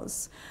think it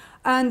was.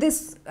 And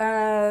this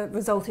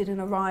resulted in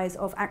a rise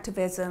of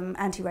activism,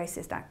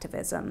 anti-racist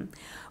activism.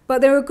 But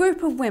there were a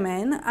group of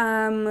women,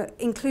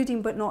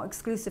 including but not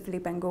exclusively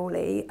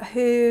Bengali,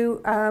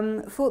 who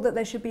thought that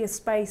there should be a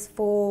space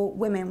for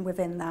women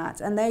within that.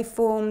 And they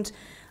formed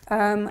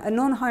a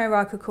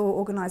non-hierarchical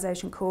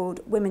organisation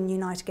called Women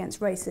Unite Against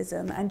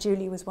Racism, and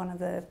Julie was one of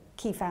the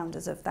key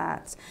founders of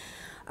that.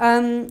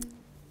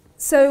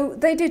 So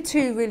they did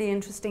 2 really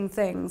interesting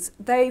things.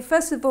 They,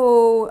 first of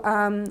all,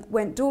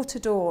 went door to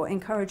door,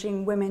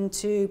 encouraging women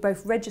to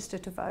both register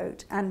to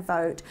vote and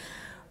vote.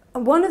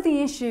 And one of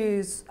the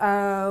issues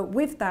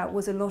with that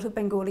was a lot of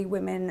Bengali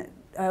women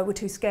were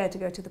too scared to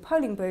go to the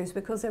polling booths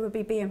because there would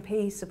be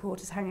BNP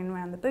supporters hanging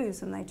around the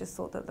booths, and they just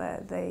thought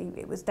that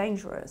it was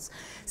dangerous.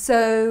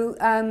 So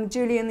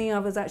Julie and the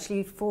others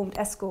actually formed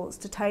escorts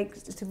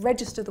to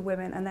register the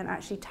women and then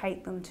actually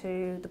take them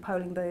to the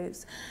polling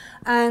booths.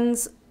 And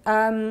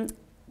when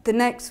the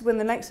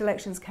next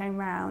elections came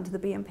round, the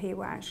BNP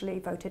were actually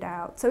voted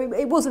out. So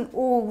it wasn't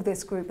all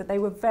this group, but they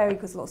were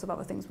because lots of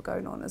other things were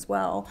going on as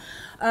well.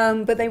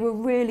 But they were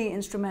really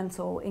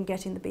instrumental in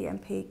getting the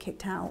BNP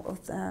kicked out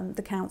of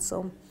the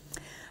council.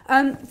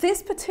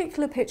 This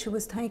particular picture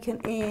was taken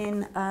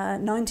in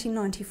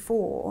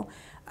 1994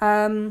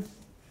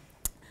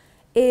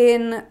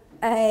 in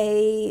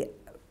a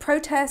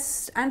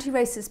protest,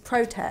 anti-racist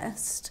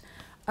protest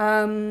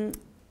in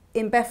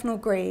Bethnal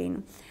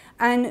Green.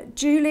 And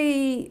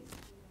Julie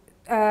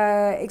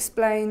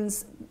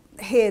explains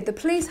here, the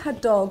police had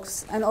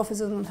dogs and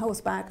officers on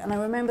horseback, and I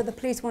remember the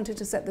police wanted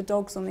to set the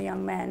dogs on the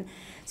young men.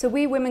 So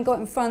we women got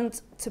in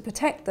front to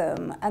protect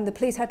them, and the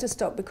police had to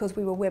stop because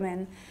we were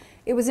women.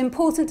 It was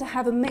important to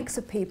have a mix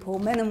of people,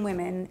 men and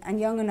women, and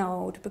young and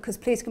old, because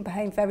police can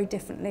behave very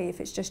differently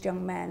if it's just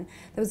young men.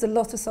 There was a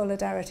lot of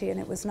solidarity, and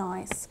it was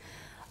nice.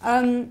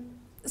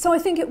 So I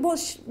think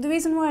the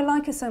reason why I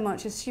like her so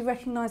much is she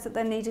recognised that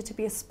there needed to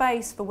be a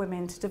space for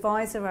women to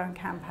devise their own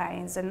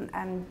campaigns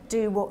and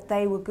do what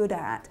they were good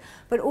at,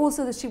 but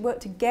also that she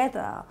worked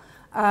together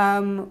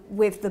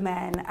with the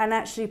men and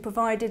actually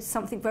provided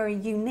something very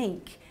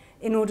unique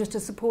in order to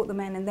support the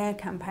men in their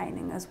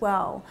campaigning as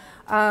well.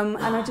 And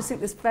I just think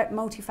this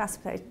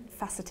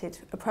multifaceted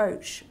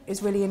approach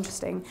is really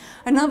interesting.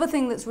 Another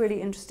thing that's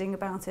really interesting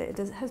about it,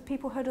 has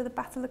people heard of the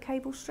Battle of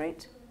Cable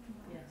Street?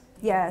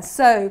 Yeah,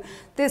 so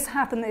this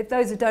happened, if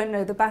those who don't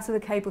know, the Battle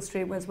of Cable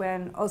Street was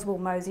when Oswald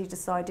Mosley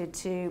decided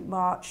to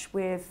march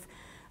with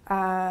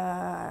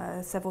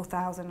several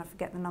thousand, I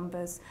forget the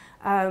numbers,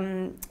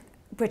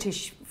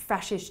 British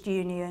Fascist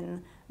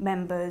Union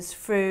members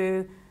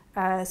through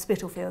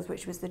Spitalfields,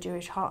 which was the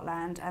Jewish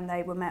heartland, and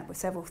they were met with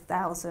several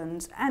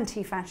thousand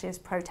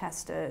anti-fascist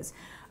protesters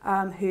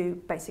who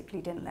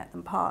basically didn't let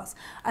them pass.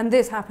 And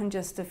this happened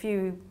just a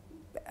few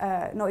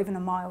not even a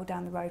mile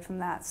down the road from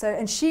that. So,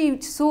 and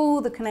she saw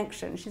the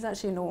connection. She's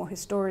actually an oral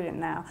historian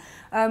now.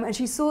 And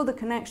she saw the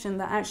connection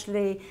that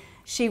actually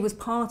she was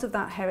part of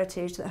that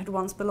heritage that had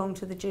once belonged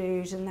to the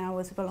Jews and now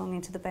was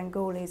belonging to the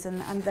Bengalis.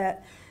 And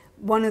that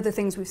one of the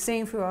things we've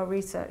seen through our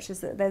research is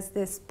that there's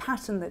this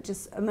pattern that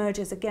just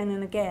emerges again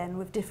and again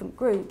with different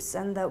groups,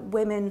 and that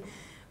women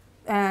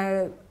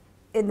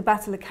in the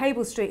Battle of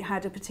Cable Street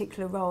had a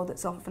particular role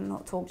that's often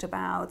not talked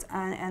about,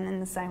 and in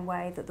the same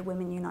way that the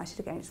Women United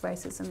Against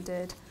Racism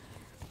did.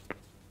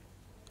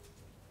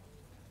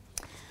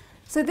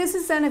 So this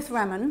is Zenith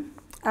Raman.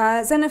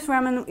 Zenith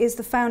Raman is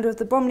the founder of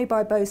the Bromley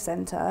by Bow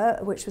Centre,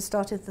 which was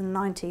started in the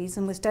 90s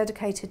and was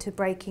dedicated to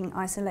breaking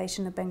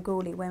isolation of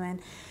Bengali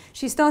women.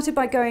 She started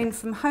by going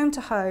from home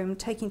to home,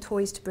 taking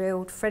toys to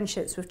build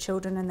friendships with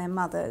children and their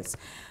mothers.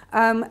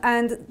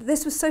 And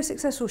this was so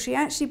successful, she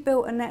actually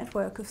built a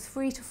network of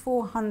 300 to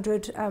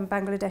 400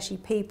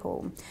 Bangladeshi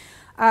people.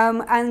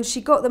 And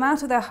she got them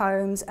out of their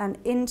homes and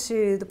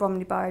into the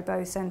Bromley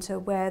Bibo Centre,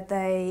 where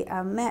they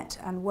met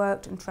and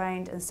worked and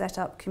trained and set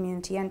up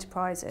community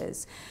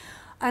enterprises.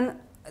 And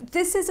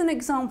this is an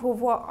example of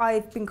what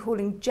I've been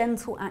calling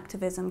gentle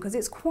activism, because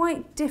it's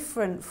quite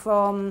different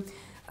from,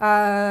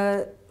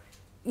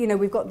 you know,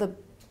 we've got the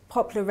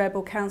popular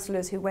rebel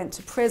councillors who went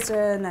to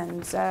prison,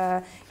 and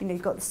you know,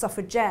 you've got the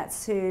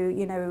suffragettes who,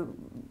 you know,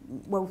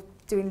 well,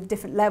 doing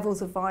different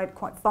levels of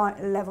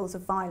levels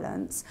of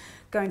violence,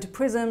 going to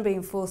prison,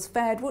 being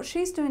force-fed. What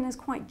she's doing is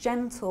quite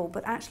gentle,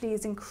 but actually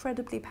is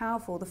incredibly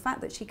powerful. The fact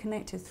that she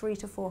connected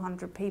 300 to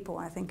 400 people,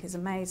 I think, is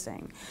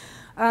amazing.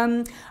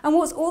 And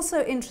what's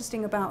also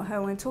interesting about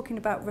her, when talking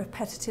about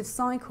repetitive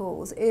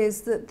cycles,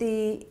 is that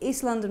the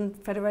East London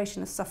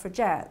Federation of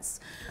Suffragettes,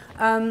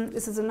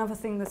 this is another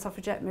thing the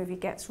suffragette movie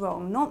gets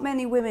wrong. Not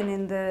many women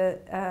in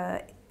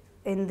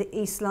the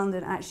East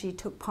London actually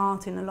took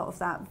part in a lot of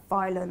that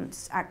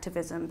violent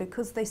activism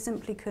because they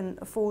simply couldn't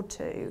afford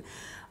to.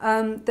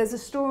 There's a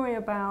story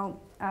about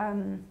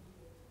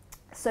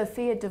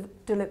Sophia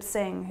Dulip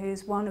Singh,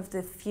 who's one of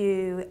the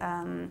few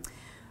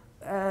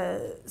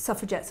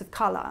suffragettes of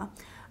colour,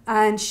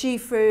 and she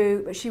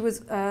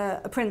was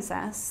a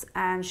princess,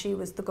 and she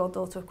was the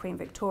goddaughter of Queen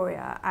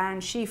Victoria,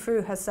 and she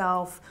threw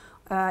herself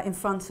in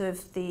front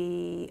of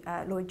the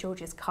Lloyd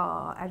George's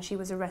car, and she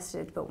was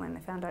arrested, but when they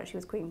found out she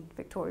was Queen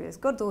Victoria's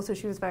goddaughter,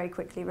 she was very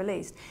quickly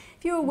released.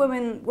 If you were a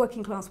woman,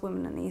 working class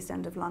woman in the East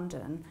End of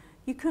London,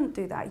 you couldn't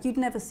do that. You'd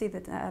never see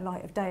the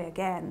light of day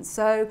again.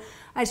 So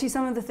actually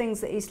some of the things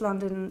that East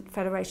London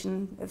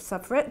Federation of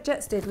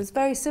Suffragettes did was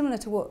very similar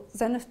to what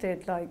Zenith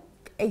did, like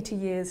 80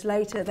 years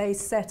later. They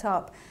set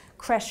up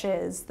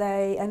creches,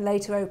 and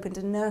later opened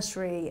a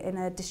nursery in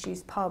a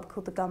disused pub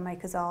called the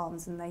Gunmaker's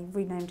Arms, and they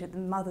renamed it the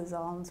Mother's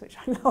Arms, which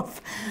I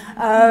love.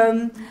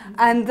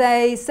 And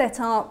they set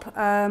up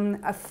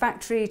a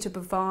factory to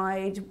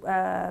provide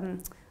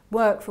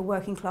work for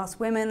working class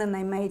women, and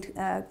they made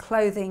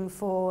clothing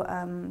for,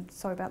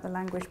 sorry about the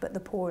language, but the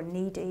poor and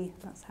needy.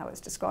 That's how it's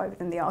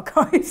described in the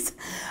archives.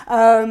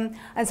 And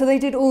so they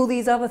did all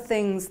these other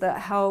things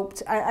that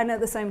helped, and at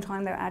the same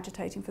time they were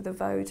agitating for the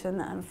vote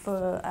and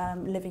for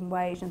living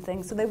wage and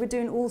things. So they were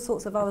doing all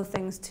sorts of other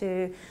things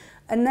to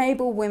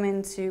enable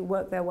women to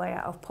work their way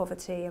out of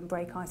poverty and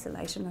break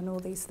isolation and all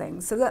these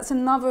things. So that's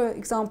another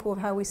example of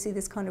how we see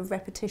this kind of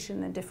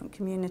repetition in different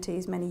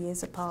communities many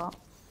years apart.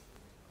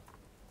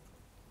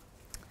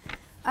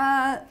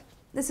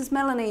 This is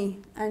Melanie,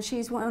 and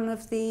she's one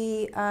of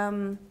the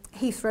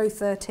Heathrow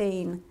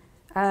 13.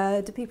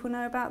 Do people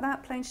know about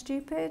that? Plain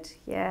Stupid?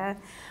 Yeah.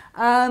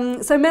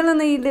 So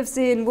Melanie lives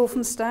in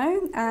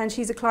Walthamstow, and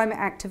she's a climate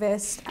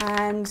activist,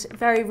 and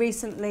very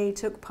recently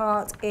took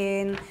part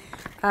in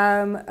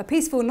a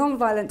peaceful,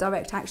 non-violent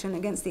direct action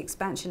against the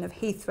expansion of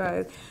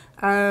Heathrow,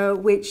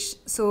 which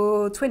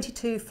saw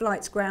 22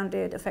 flights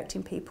grounded,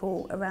 affecting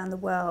people around the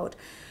world.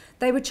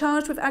 They were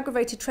charged with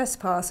aggravated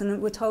trespass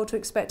and were told to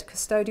expect a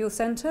custodial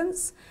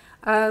sentence.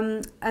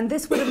 And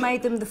this would have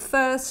made them the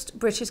first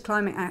British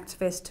climate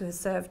activist to have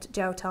served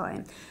jail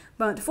time.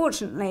 But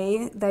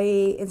fortunately,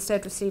 they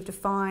instead received a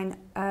fine,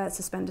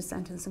 suspended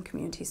sentence and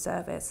community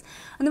service.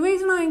 And the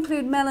reason I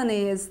include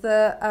Melanie is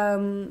that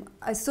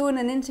I saw in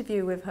an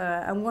interview with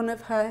her, and one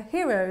of her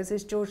heroes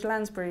is George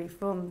Lansbury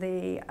from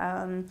the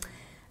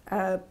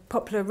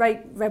popular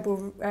rate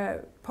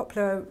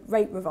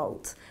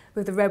revolt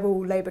with the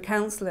rebel Labour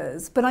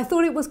councillors. But I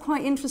thought it was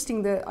quite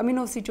interesting that, I mean,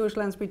 obviously George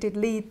Lansbury did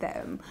lead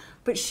them,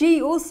 but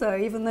she also,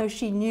 even though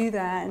she knew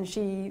that and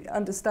she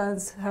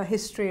understands her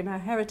history and her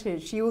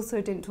heritage, she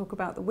also didn't talk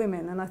about the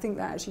women. And I think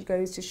that actually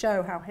goes to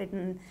show how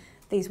hidden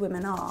these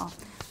women are,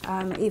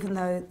 even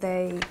though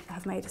they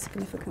have made a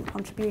significant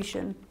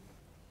contribution.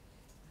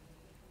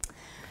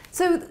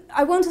 So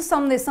I want to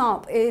sum this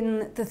up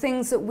in the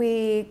things that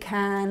we've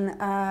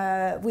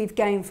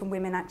gained from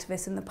women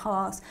activists in the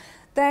past.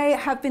 They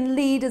have been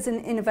leaders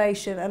in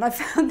innovation, and I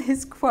found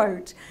this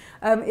quote,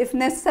 if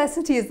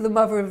necessity is the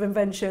mother of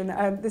invention,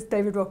 this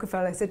David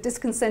Rockefeller said,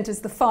 discontent is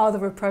the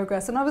father of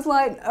progress. And I was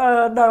like,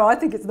 no, I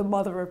think it's the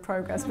mother of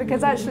progress,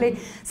 because actually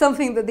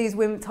something that these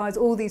women ties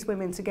all these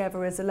women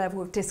together is a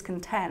level of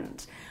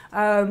discontent.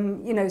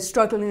 You know,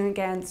 struggling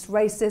against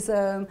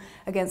racism,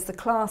 against the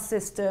class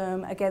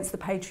system, against the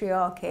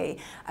patriarchy.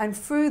 And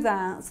through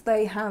that,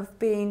 they have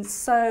been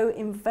so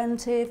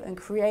inventive and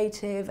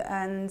creative,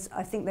 and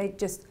I think they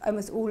just,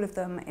 almost all of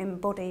them,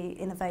 embody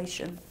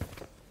innovation.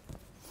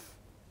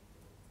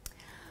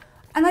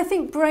 And I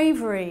think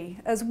bravery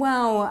as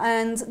well,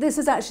 and this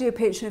is actually a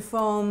picture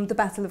from the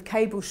Battle of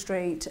Cable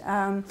Street.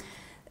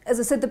 As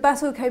I said, the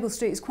Battle of Cable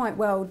Street is quite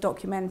well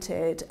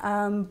documented,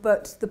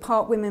 but the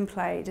part women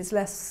played is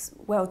less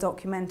well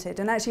documented.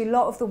 And actually a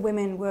lot of the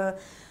women were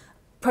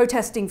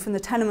protesting from the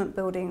tenement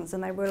buildings,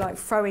 and they were like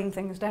throwing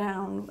things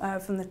down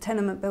from the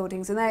tenement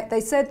buildings, and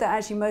they said that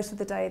actually most of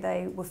the day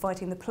they were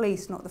fighting the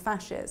police, not the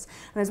fascists.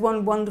 And there's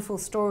one wonderful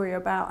story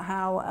about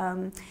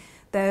how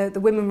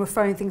the women were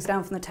throwing things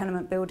down from the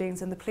tenement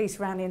buildings, and the police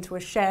ran into a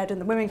shed,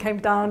 and the women came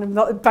down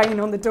and banging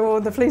on the door,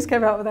 and the police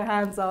came out with their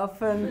hands up.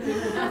 And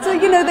so,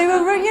 you know, they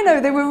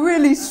were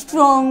really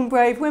strong,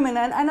 brave women,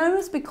 and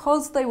almost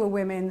because they were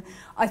women,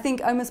 I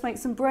think almost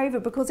makes them braver,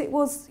 because it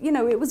was, you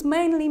know, it was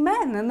mainly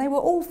men, and they were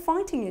all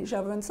fighting each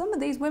other. And some of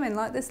these women,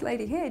 like this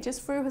lady here,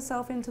 just threw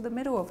herself into the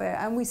middle of it.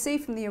 And we see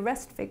from the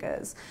arrest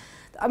figures,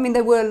 I mean,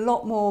 there were a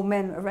lot more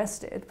men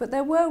arrested, but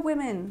there were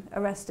women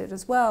arrested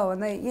as well,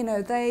 and they, you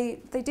know,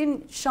 they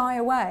didn't shy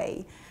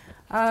away.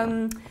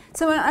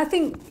 So I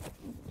think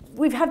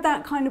we've had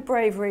that kind of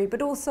bravery,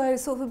 but also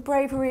sort of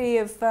bravery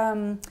of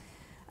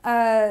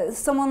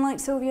someone like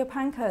Sylvia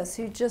Pankhurst,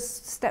 who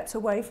just stepped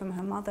away from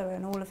her mother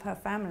and all of her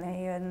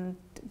family and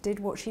did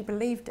what she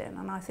believed in,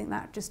 and I think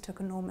that just took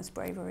enormous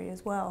bravery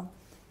as well.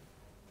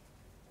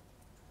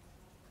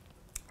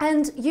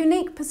 And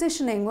unique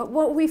positioning.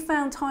 What we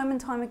found time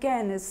and time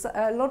again is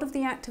a lot of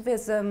the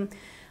activism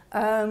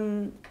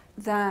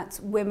that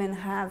women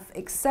have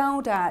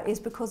excelled at is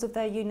because of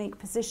their unique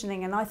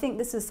positioning. And I think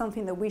this is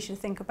something that we should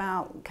think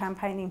about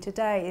campaigning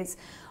today, is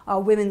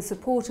our women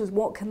supporters,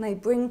 what can they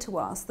bring to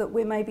us that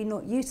we're maybe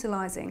not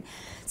utilising?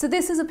 So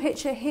this is a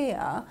picture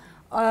here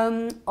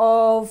it's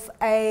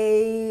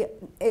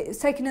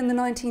taken in the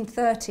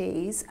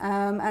 1930s,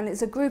 and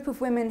it's a group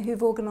of women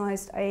who've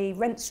organised a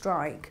rent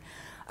strike.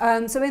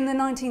 So in the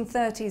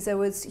 1930s there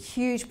was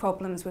huge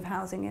problems with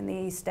housing in the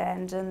East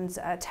End, and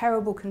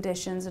terrible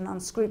conditions and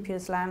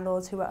unscrupulous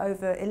landlords who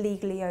were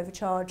illegally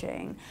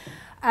overcharging.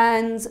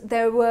 And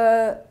there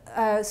were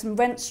some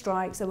rent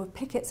strikes, there were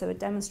pickets, there were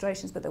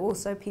demonstrations, but there were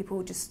also people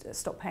who just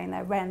stopped paying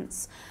their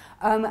rents.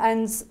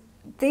 And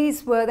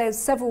there's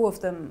several of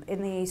them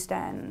in the East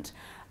End.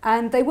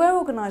 And they were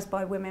organised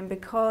by women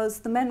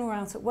because the men were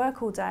out at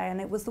work all day, and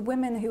it was the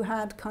women who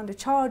had kind of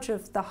charge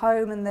of the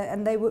home,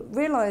 and they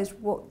realised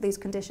what these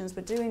conditions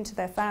were doing to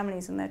their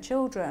families and their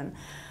children.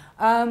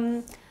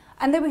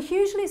 And they were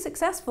hugely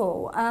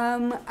successful,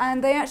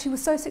 and they actually were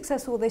so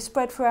successful they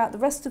spread throughout the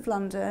rest of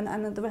London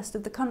and the rest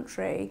of the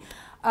country.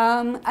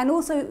 And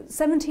also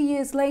 70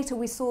 years later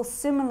we saw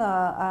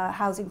similar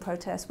housing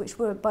protests, which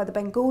were by the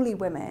Bengali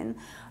women,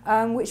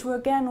 which were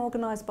again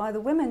organised by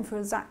the women for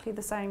exactly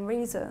the same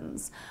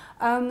reasons.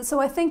 So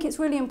I think it's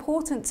really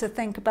important to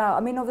think about, I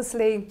mean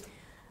obviously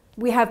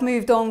we have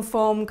moved on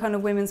from kind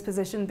of women's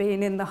position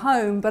being in the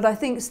home, but I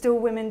think still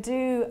women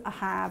do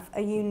have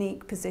a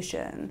unique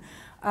position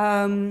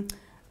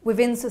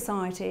within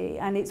society,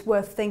 and it's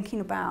worth thinking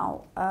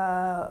about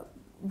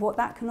what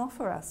that can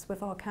offer us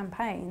with our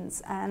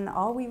campaigns, and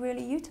are we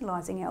really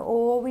utilising it,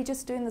 or are we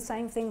just doing the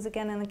same things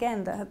again and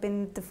again that have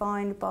been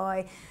defined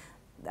by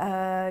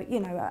you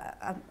know,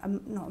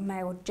 not a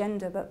male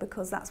gender, but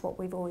because that's what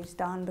we've always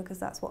done, because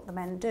that's what the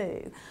men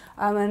do.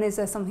 And is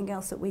there something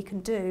else that we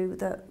can do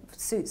that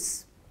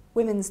suits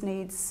women's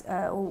needs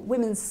or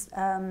women's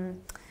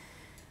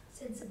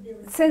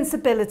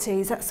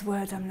sensibilities, that's the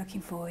word I'm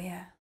looking for,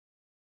 yeah.